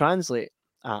to get the translate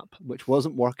app, which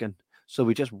wasn't working. So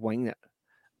we just winged it.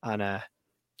 And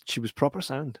she was proper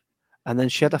sound. And then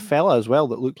she had a fella as well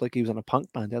that looked like he was in a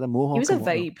punk band. He had a mohawk. He was a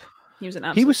vibe. He was an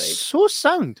absolute He was vibe. so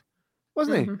sound,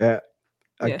 wasn't he?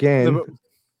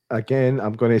 Again,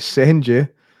 I'm going to send you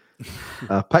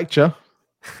a picture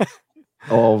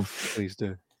of Please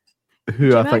do.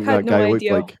 Who I think that guy looked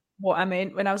like. What I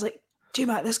meant when I was like,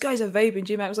 J-Mac, this guy's a vibe, and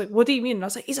J-Mac was like, what do you mean? And I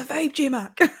was like, he's a vibe,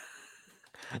 J-Mac.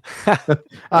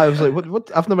 I was like,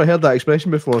 what? I've never heard that expression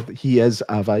before. He is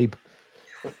a vibe.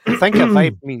 I think a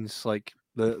vibe means like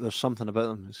there's something about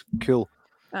them. It's cool.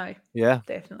 Aye. Yeah.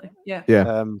 Definitely. Yeah.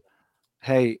 Yeah.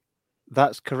 Hey,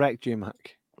 that's correct,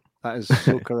 J-Mac. That is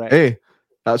so correct. Hey,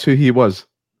 that's who he was.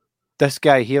 This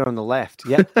guy here on the left.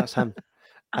 Yep, that's him.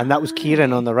 And that was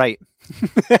Kieran on the right.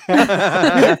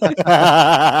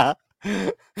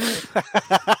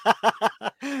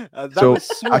 So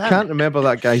I can't remember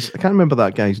that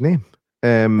guy's name.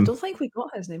 I don't think we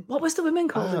got his name. What was the woman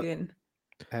called again?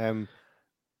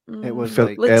 It was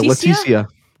like Leticia.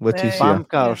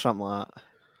 Famka or something like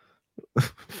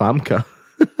that. Famka.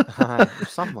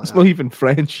 Something like it's that. not even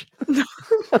French. Is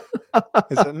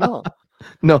it not?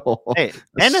 No. Hey,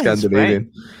 it's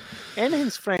Scandinavian.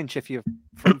 Anything's French if you're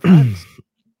from France.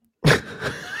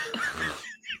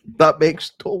 That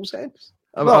makes total sense.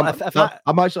 I'm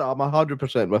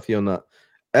 100% with you on that.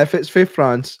 If it's for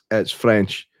France, it's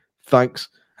French. Thanks.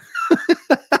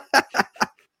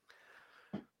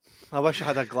 I wish I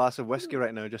had a glass of whiskey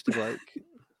right now just to be like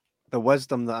the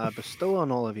wisdom that I bestow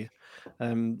on all of you.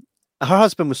 Her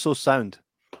husband was so sound.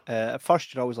 At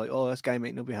first, you're always like, "Oh, this guy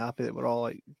might not be happy that we're all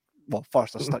like." Well,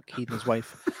 first I stuck he and his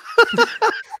wife,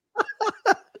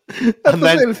 and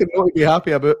then anything not to be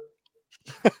happy about.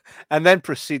 And then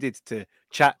proceeded to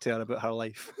chat to her about her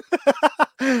life.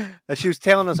 And she was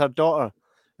telling us her daughter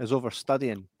is over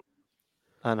studying,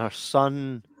 and her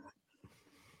son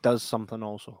does something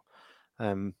also.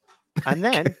 And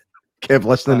then Kev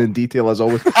listening in detail as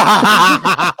always.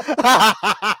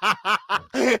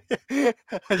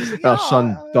 Our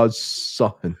son does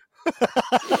something.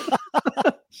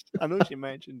 I know she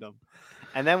mentioned him.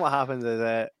 And then what happened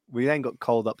is we then got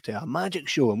called up to a magic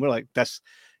show, and we're like, "This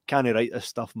can't he write this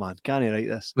stuff, man? Can't he write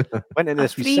this?" Went into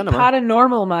this free cinema.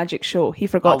 Paranormal magic show. He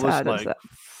forgot to add us that.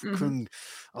 I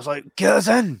was like, "Get us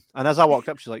in!" And as I walked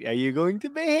up, she's like, "Are you going to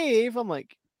behave?" I'm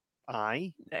like,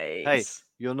 "Aye." Nice. Hey,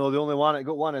 you're not the only one that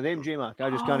got one of them, J-Mac. I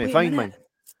just can't find mine.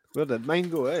 Where did mine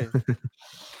go?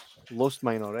 Lost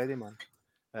mine already, man.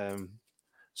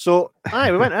 So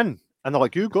we went in, and they're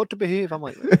like, "You got to behave." I'm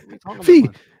like, "What are you talking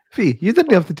about, Fee, you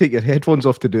didn't have to take your headphones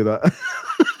off to do that.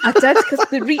 I did, because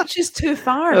the reach is too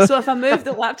far. So if I move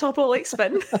the laptop, it'll like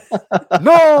spin.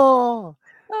 No!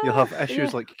 You'll have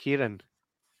issues like Kieran.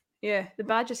 Yeah, the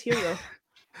badge is here though.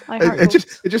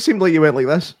 It just seemed like you went like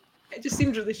this. It just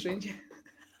seemed really strange.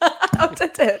 I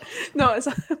did it. No,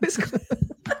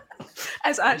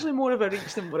 it's actually more of a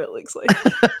reach than what it looks like.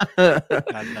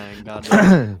 God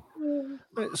dang.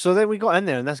 So then we got in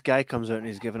there, and this guy comes out and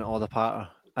he's giving it all the patter,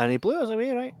 and he blew us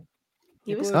away, right?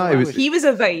 He was a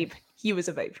vibe. He was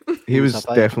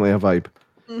Definitely a vibe.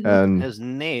 Mm-hmm. And his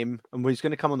name, and he's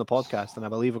going to come on the podcast, and I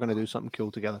believe we're going to do something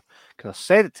cool together, because I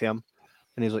said it to him,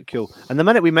 and he's like, "Cool." And the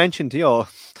minute we mentioned to you,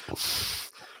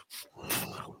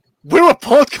 we're a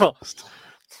podcast.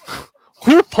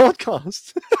 The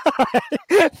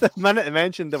minute they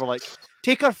mentioned, they were like,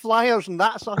 "Take our flyers," and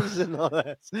that's us and all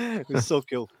this. It was so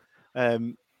cool.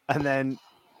 And then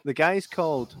the guy's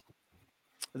called.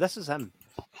 This is him.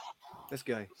 This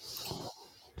guy.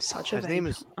 Such a his vibe, name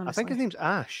is. honestly. I think his name's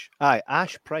Ash. Aye,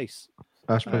 Ash Price.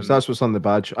 Ash Price. That's what's on the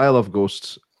badge. I love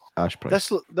ghosts. Ash Price.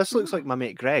 This looks like my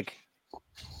mate Greg.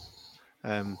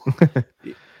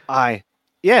 Aye.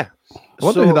 Yeah. I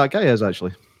wonder who that guy is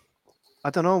actually. I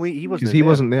don't know. He wasn't. Because he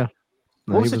wasn't there.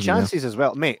 No, what was the chances as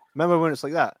well, mate? Remember when it's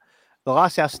like that? The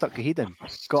last I stuck a heat in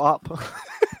got up.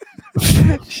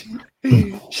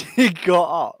 she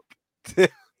got up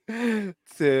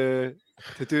to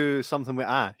do something with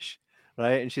Ash,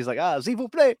 right? And she's like,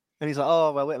 Zevo play. And he's like,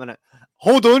 "Oh, well, wait a minute.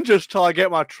 Hold on just till I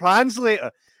get my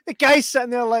translator." The guy's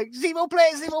sitting there like, "Zevo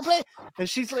play." And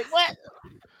she's like, "What?"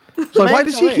 So why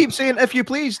does he keep saying "if you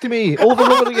please" to me over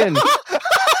and over again?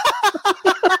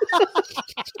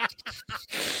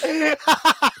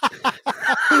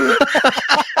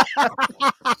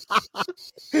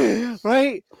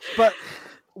 Right? But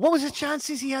what was the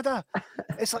chances he had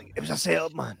it's like, it was a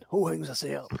setup, man. Whole thing was a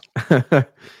setup.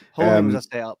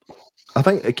 I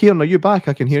think, Kieran, are you back?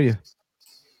 I can hear you.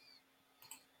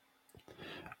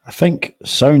 I think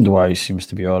sound-wise seems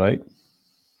to be all right.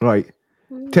 Right.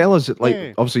 Tell us,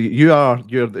 obviously, you're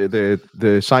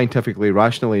the scientifically,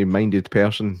 rationally minded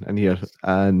person in here,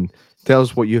 and tell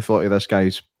us what you thought of this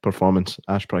guy's performance,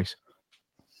 Ash Price.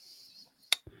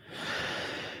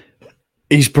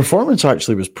 His performance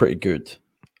actually was pretty good.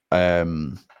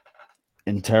 In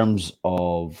terms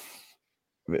of,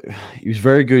 he was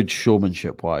very good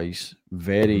showmanship wise,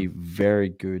 very, very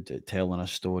good at telling a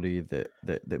story that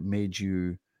made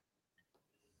you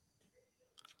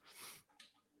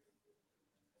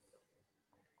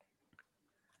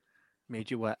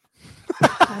wet.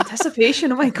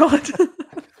 Anticipation, oh my god.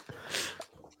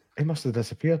 He must have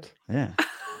disappeared. Yeah.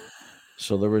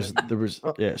 So there was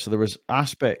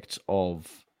aspects of.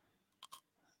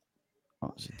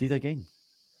 Oh, did again?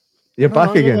 You're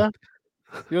back again.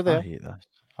 You're there.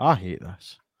 I hate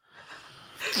this.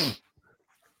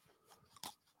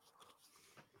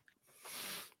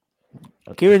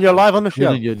 Kieran, you're live on the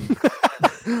show.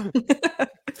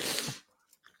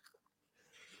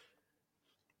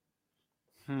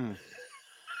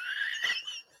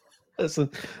 This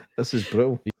is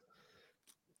brutal.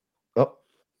 Oh,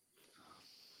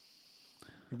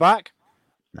 back?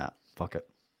 Nah, fuck it.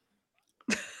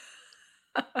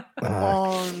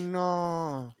 Oh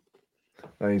no!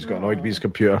 And he's got annoyed with his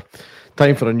computer.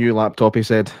 Time for a new laptop, he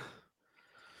said.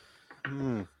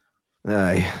 Aye.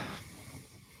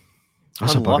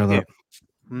 That's Unlucky. a bugger, that.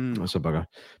 That's a bugger.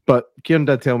 But Kieran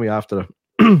did tell me after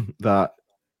that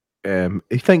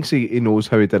he thinks he knows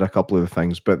how he did a couple of the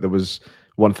things, but there was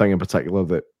one thing in particular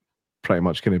that pretty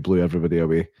much kind of blew everybody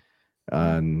away.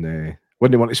 And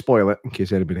wouldn't want to spoil it in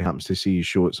case anybody happens to see his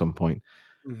show at some point.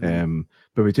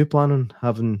 But we do plan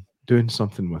on doing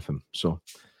something with him. So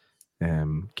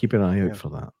keep an eye out for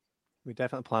that. We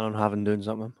definitely plan on doing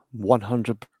something.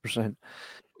 100%.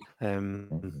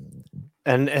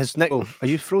 And his next. Oh, are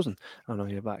you frozen? Oh no,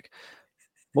 you're back.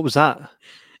 What was that?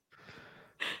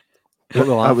 What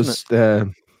were I was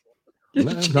nothing.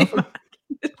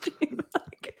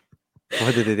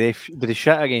 What did he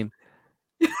shit again?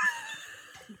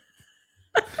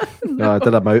 No, I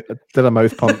did a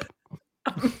mouth pump.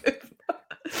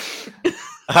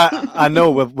 I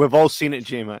know we've all seen it,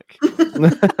 J-Mac. Oh,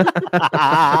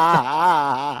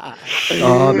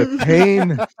 the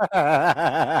pain.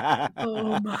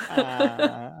 Oh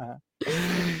my.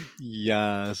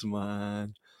 Yes,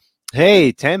 man.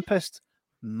 Hey, Tempest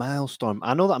Milestorm.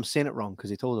 I know that I'm saying it wrong because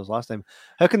he told us last time.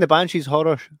 How can the Banshees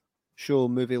horror show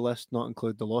movie list not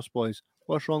include the Lost Boys?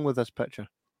 What's wrong with this picture?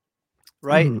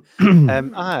 Right.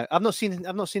 I've not seen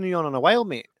you on in a while,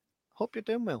 mate. Hope you're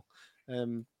doing well.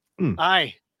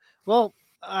 Aye. Well,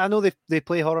 I know they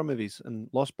play horror movies and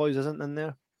Lost Boys isn't in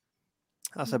there.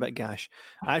 That's a bit gash.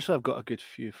 Actually, I've got a good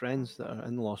few friends that are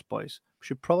in the Lost Boys. We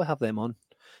should probably have them on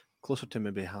closer to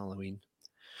maybe Halloween.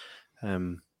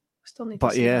 Still need But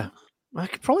to see yeah, that. I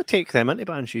could probably take them into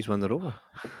Banshees when they're over.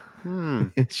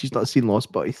 She's not seen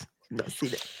Lost Boys. Not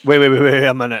seen it. Wait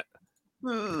a minute.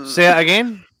 Say it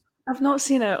again. I've not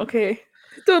seen it. Okay,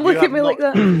 don't look at me like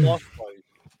that. Lost Boys.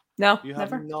 No, You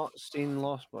never. have not seen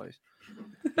Lost Boys.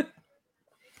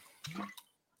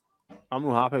 I'm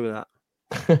not happy with that.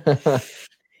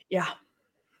 Yeah.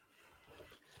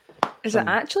 Is it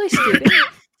actually scary?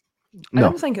 No. I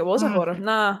don't think it was a horror.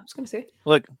 Nah, I was going to say.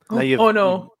 Look, now you've. Oh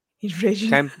no, he's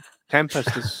raging.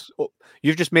 Tempest is.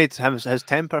 You've just made his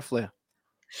temper flare.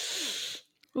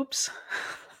 Oops.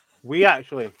 We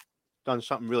actually done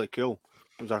something really cool.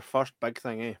 It was our first big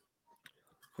thing, eh?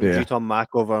 We Yeah. Tom Mac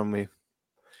over and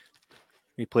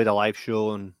we played a live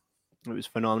show and it was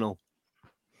phenomenal.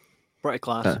 Pretty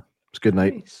class. It's a good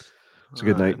night. Nice. It's a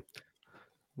good night.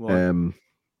 Well,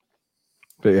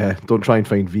 But yeah, don't try and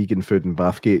find vegan food in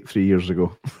Bathgate 3 years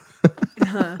ago.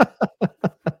 Uh-huh.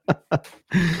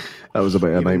 That was a bit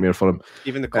of a nightmare for him.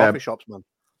 even the coffee shops, man.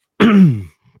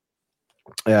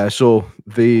 So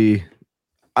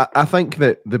I think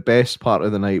that the best part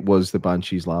of the night was the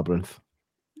Banshees Labyrinth.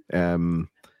 Oh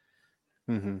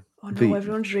no,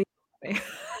 everyone's raging.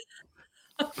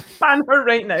 Ban her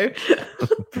right now.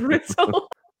 Brutal.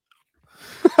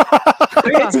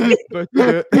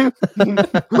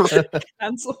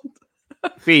 Cancelled.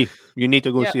 Fee, you need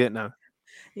to go see it now.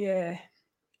 Yeah.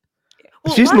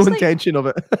 Well, She's no last night- intention of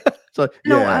it. So,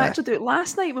 No, yeah. I actually do.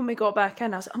 Last night when we got back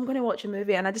in, I was like, I'm going to watch a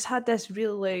movie, and I just had this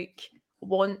really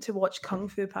want to watch Kung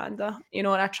Fu Panda, and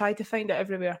I tried to find it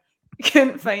everywhere. I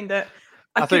couldn't find it.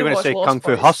 I thought you were going to say Lost Kung Fu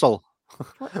Boys. Hustle.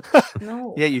 What?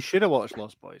 No. Yeah, you should have watched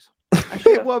Lost Boys.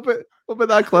 What about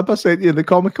that clip I sent you in the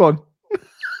Comic Con?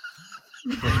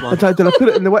 Which I one? put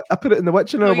it in the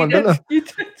Witching Hour No, you one, did. didn't I? You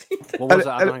did. What was it? And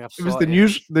I don't think I've it was saw the it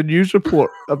yet. the news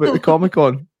report about the Comic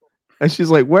Con, and she's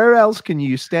like, "Where else can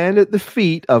you stand at the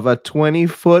feet of a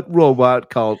 20-foot robot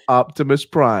called Optimus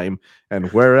Prime?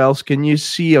 And where else can you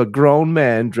see a grown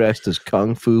man dressed as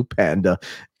Kung Fu Panda?"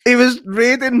 He was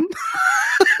raiding.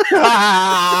 He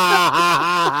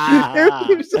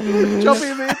was Chubby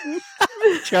Raiden.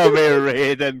 Chubby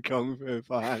Raiden Kung Fu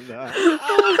Panda.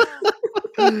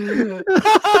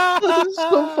 It's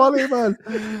so funny, man.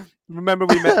 Remember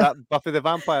we met that Buffy the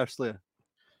Vampire Slayer?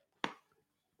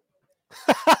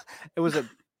 It was a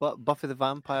Buffy the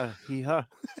Vampire, he, her.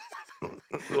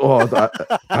 Oh,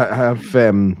 I have.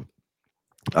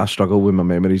 I struggle with my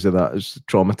memories of that. It's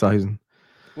traumatizing.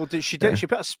 Well, she Yeah.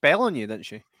 put a spell on you, didn't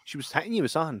she? She was hitting you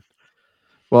with something.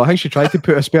 Well, I think she tried to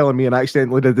put a spell on me and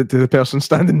accidentally did it to the person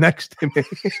standing next to me.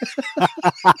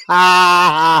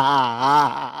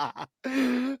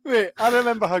 Wait, I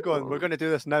remember her going, "We're going to do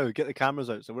this now. Get the cameras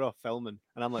out." So we're all filming,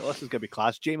 and I'm like, "This is going to be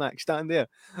class." J-Mac standing there,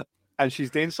 and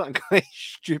she's doing something quite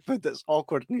stupid that's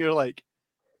awkward, and you're like,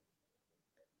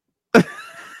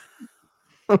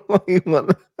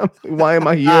 "Why am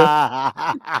I here?"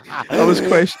 I was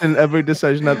questioning every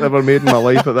decision I'd ever made in my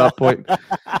life at that point.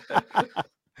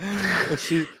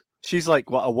 She's like,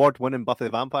 what, award-winning Buffy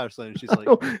the Vampire Slayer? She's like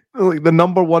the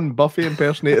 #1 Buffy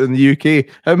impersonator in the UK.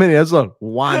 How many is there?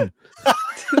 One.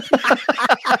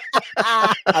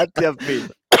 I'd have me.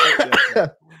 I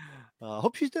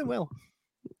hope she's doing well.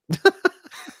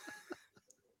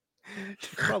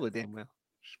 She's probably doing well.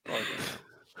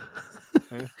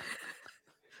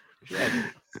 Yeah.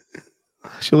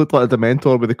 She looked like a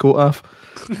Dementor with the coat off.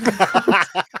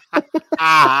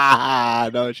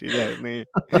 No, she didn't. Me.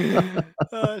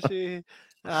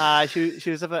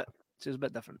 She was a bit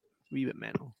different, a wee bit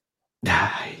mental.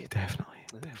 Aye, definitely.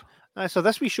 So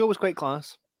this wee show was quite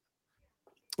class.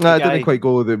 No, it didn't quite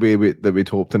go the way we'd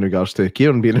hoped in regards to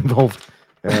Kieran being involved.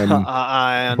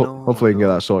 I know. Hopefully, we can get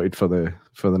that sorted for the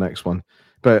next one.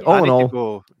 But all in all,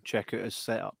 go check out his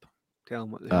setup. Tell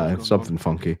him what something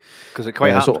funky, because it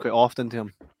quite happens quite often to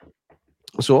him.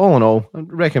 So all in all,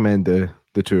 I'd recommend the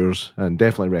tours and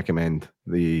definitely recommend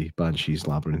the Banshees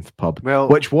Labyrinth pub,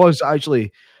 which was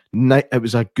actually it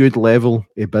was a good level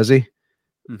of busy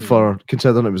for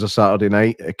considering it was a Saturday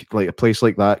night. Like a place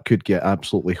like that could get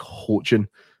absolutely hoaching.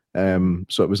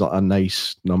 So it was like a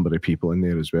nice number of people in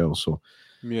there as well. So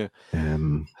we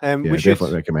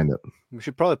definitely recommend it. We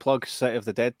should probably plug City of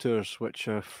the Dead tours, which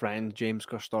our friend James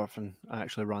Gerstorfen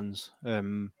actually runs.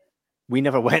 We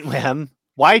never went with him.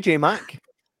 Why, J-Mac?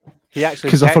 He actually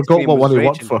because I forgot what one he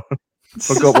worked for.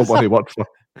 Forgot what one he worked for.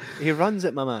 He runs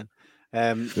it, my man.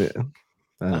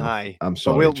 Aye. I'm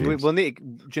sorry. We'll need.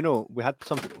 Do you know we had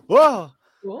something? Whoa!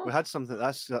 What? We had something.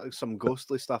 That's some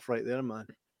ghostly stuff right there, man.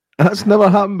 That's never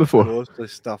happened before. Ghostly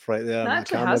stuff right there. That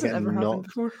actually hasn't ever happened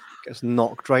before. Gets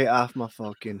knocked right off my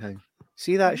fucking thing.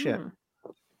 See that shit?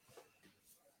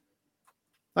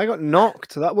 I got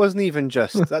knocked. That wasn't even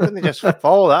just. That didn't just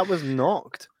fall. That was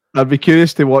knocked. I'd be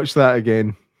curious to watch that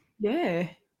again. Yeah.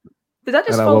 Did that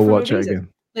just and fall I will for watch no it reason? again.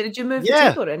 Like, did you move the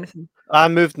table or anything? I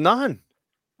moved none.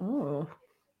 Oh.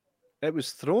 It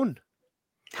was thrown.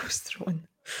 It was thrown.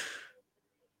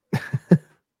 It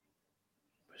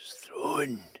was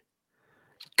thrown.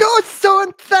 Ghost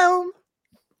on film.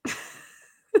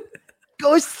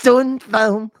 Ghost on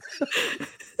film.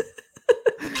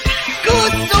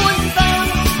 Ghost on film.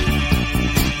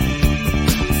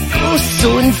 Ghost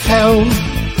on film.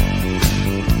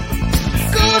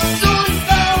 Ghost on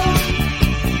film.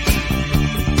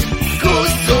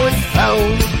 Ghost on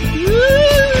film.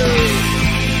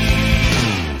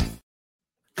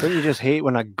 Don't you just hate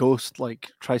when a ghost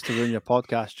like tries to ruin your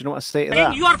podcast? Do you know what I say to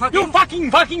that? You are fucking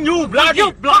you bloody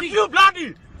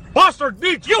bastard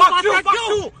bitch. You fuck you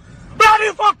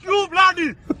bloody fuck you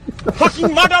bloody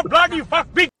fucking mother bloody fuck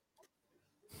bitch.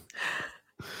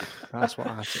 That's what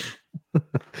I say.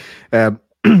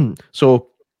 So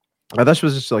this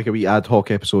was just like a wee ad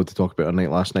hoc episode to talk about our night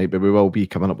last night, but we will be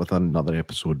coming up with another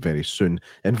episode very soon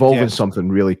involving something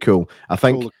really cool. I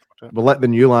think we'll let the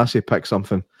new lassie pick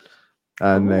something.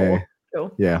 And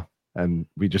cool. Yeah, and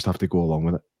we just have to go along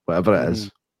with it, whatever it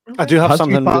is. I do have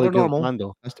something really good.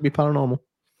 It has to be paranormal.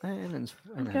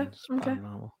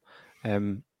 Paranormal.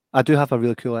 I do have a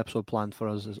really cool episode planned for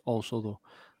us also, though,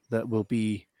 that will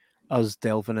be us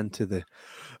delving into the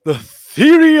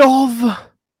theory of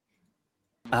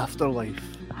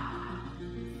afterlife.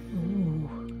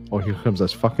 Oh, here comes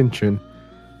this fucking tune.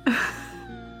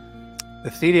 The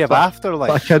theory of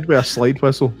afterlife. A kid with a slide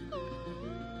whistle.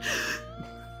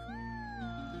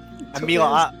 And me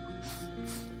like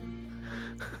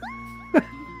that.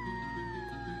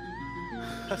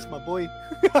 That's my boy.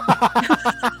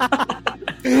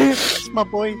 That's my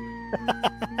boy.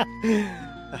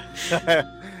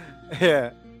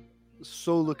 Yeah.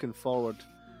 So looking forward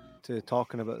to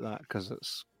talking about that because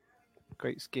it's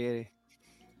quite scary.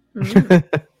 And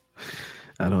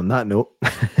on that note.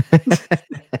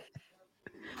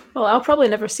 Well, I'll probably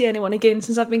never see anyone again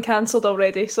since I've been cancelled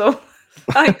already, so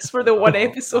thanks for the one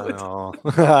episode.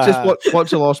 Just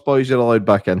watch the Lost Boys, you're allowed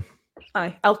back in.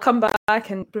 Aye, I'll come back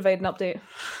and provide an update.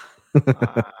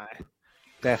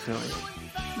 Definitely.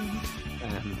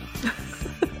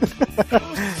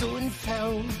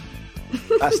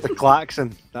 That's the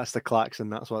klaxon. That's the klaxon.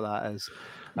 That's what that is.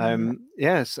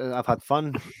 Yes, I've had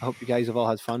fun. I hope you guys have all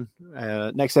had fun.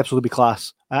 Next episode will be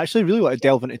class. I actually really want to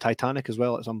delve into Titanic as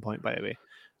well at some point, by the way.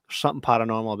 something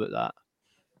paranormal about that.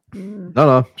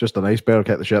 No, just an iceberg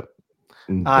hit the ship.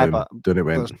 And But down it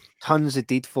went. there's tons of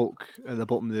dead folk at the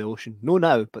bottom of the ocean. No,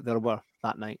 now, but there were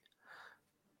that night.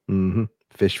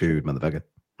 Fish food, motherfucker.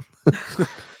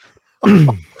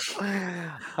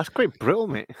 That's quite brutal,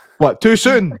 mate. What? Too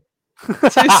soon?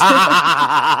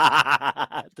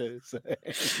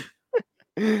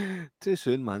 Too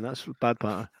soon, man. That's bad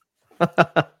patter.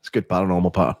 It's good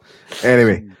paranormal patter.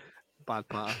 Anyway, bad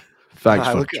patter. Thanks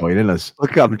for joining us.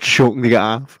 Look, I'm choking to get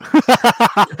off.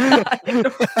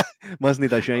 Must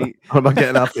need a shite. I'm not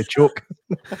getting off the choke.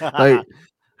 Right.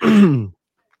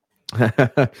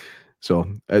 So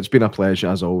it's been a pleasure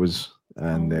as always,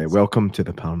 and welcome to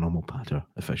the Paranormal Patter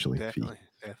officially. Definitely.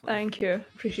 Thank you.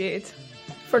 Appreciate it.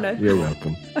 For now. You're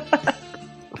welcome.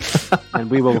 And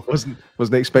we will. Wasn't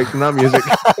expecting that music.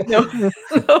 No.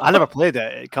 I never played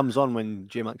it. It comes on when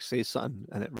J-Max says something,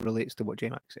 and it relates to what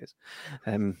J-Max says.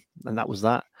 And that was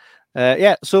that.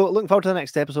 So looking forward to the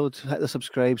next episode. Hit the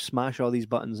subscribe, smash all these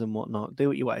buttons and whatnot. Do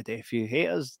what you want to do. If you hate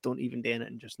us, don't even do it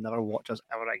and just never watch us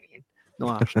ever again.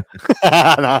 No,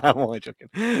 no, I'm only joking.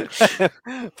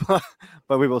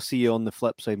 but we will see you on the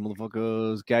flip side,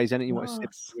 motherfuckers. Guys, anything you want to say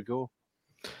before we go?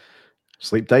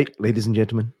 Sleep tight, ladies and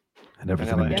gentlemen, and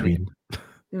everything in between.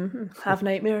 Have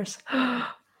nightmares.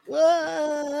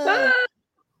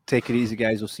 Take it easy,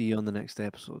 guys. We'll see you on the next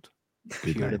episode.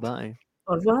 Goodbye.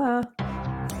 Au revoir.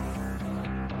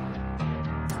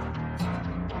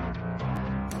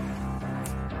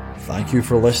 Thank you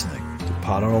for listening to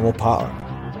Paranormal Patter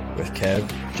with Kev,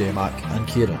 J-Mac and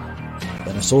Kieran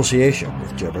in association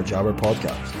with Jibber Jabber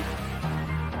Podcast.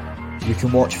 You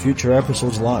can watch future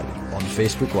episodes live on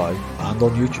Facebook Live and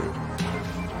on YouTube.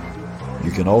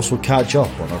 You can also catch up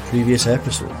on our previous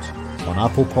episodes on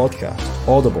Apple Podcasts,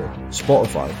 Audible,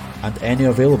 Spotify and any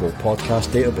available podcast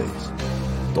database.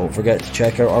 Don't forget to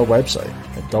check out our website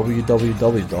at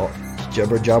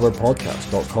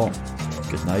www.jibberjabberpodcast.com.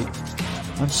 Good night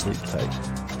and sleep tight.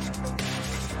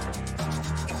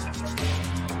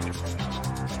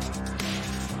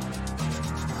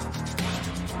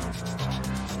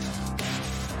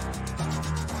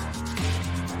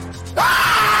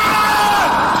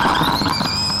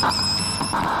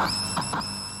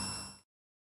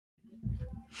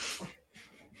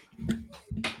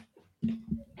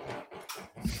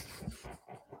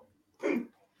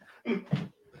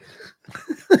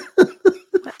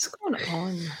 What's going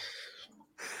on?